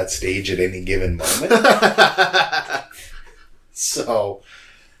back to that stage at any given moment. So,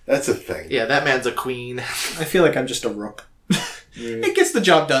 that's a thing. Yeah, that man's a queen. I feel like I'm just a rook. It gets the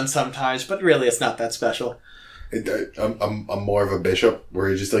job done sometimes, but really it's not that special. I'm more of a bishop where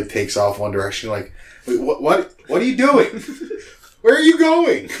he just like takes off one direction like, wait, what are you doing? Where are you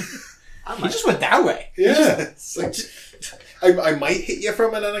going? He just went that way. Yeah. It's like, I might hit you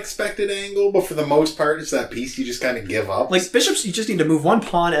from an unexpected angle, but for the most part, it's that piece you just kind of give up. Like, bishops, you just need to move one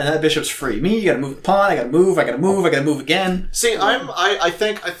pawn, and that bishop's free. Me, you gotta move the pawn, I gotta move again. See, I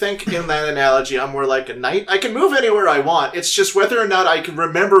think in that analogy, I'm more like a knight. I can move anywhere I want. It's just whether or not I can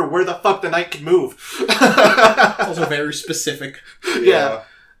remember where the fuck the knight can move. It's also very specific. Yeah.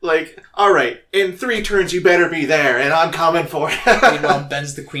 Like, alright, in 3 turns you better be there, and I'm coming for it. Meanwhile,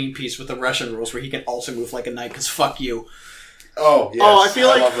 Ben's the queen piece with the Russian rules, where he can also move like a knight, because fuck you. Oh, yes. Oh,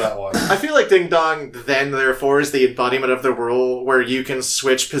 I love that one. I feel like Ding Dong then, therefore, is the embodiment of the rule where you can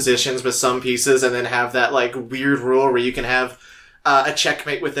switch positions with some pieces and then have that, like, weird rule where you can have a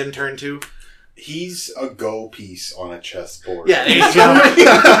checkmate within turn 2. He's a go piece on a chessboard. Yeah, there you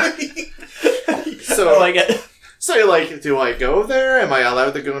go. So, I like it. So you're like, do I go there? Am I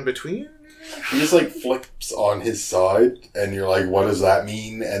allowed to go in between? He just like flips on his side, and you're like, what does that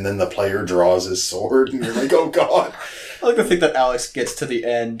mean? And then the player draws his sword, and you're like, oh god. I like to think that Alex gets to the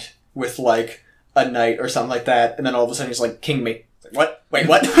end with, like, a knight or something like that, and then all of a sudden he's like, king me. Like, what? Wait,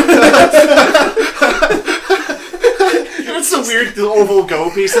 what? It's some weird oval go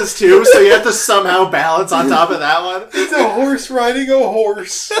pieces, too, so you have to somehow balance on top of that one. It's a horse riding a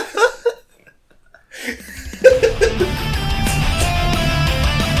horse.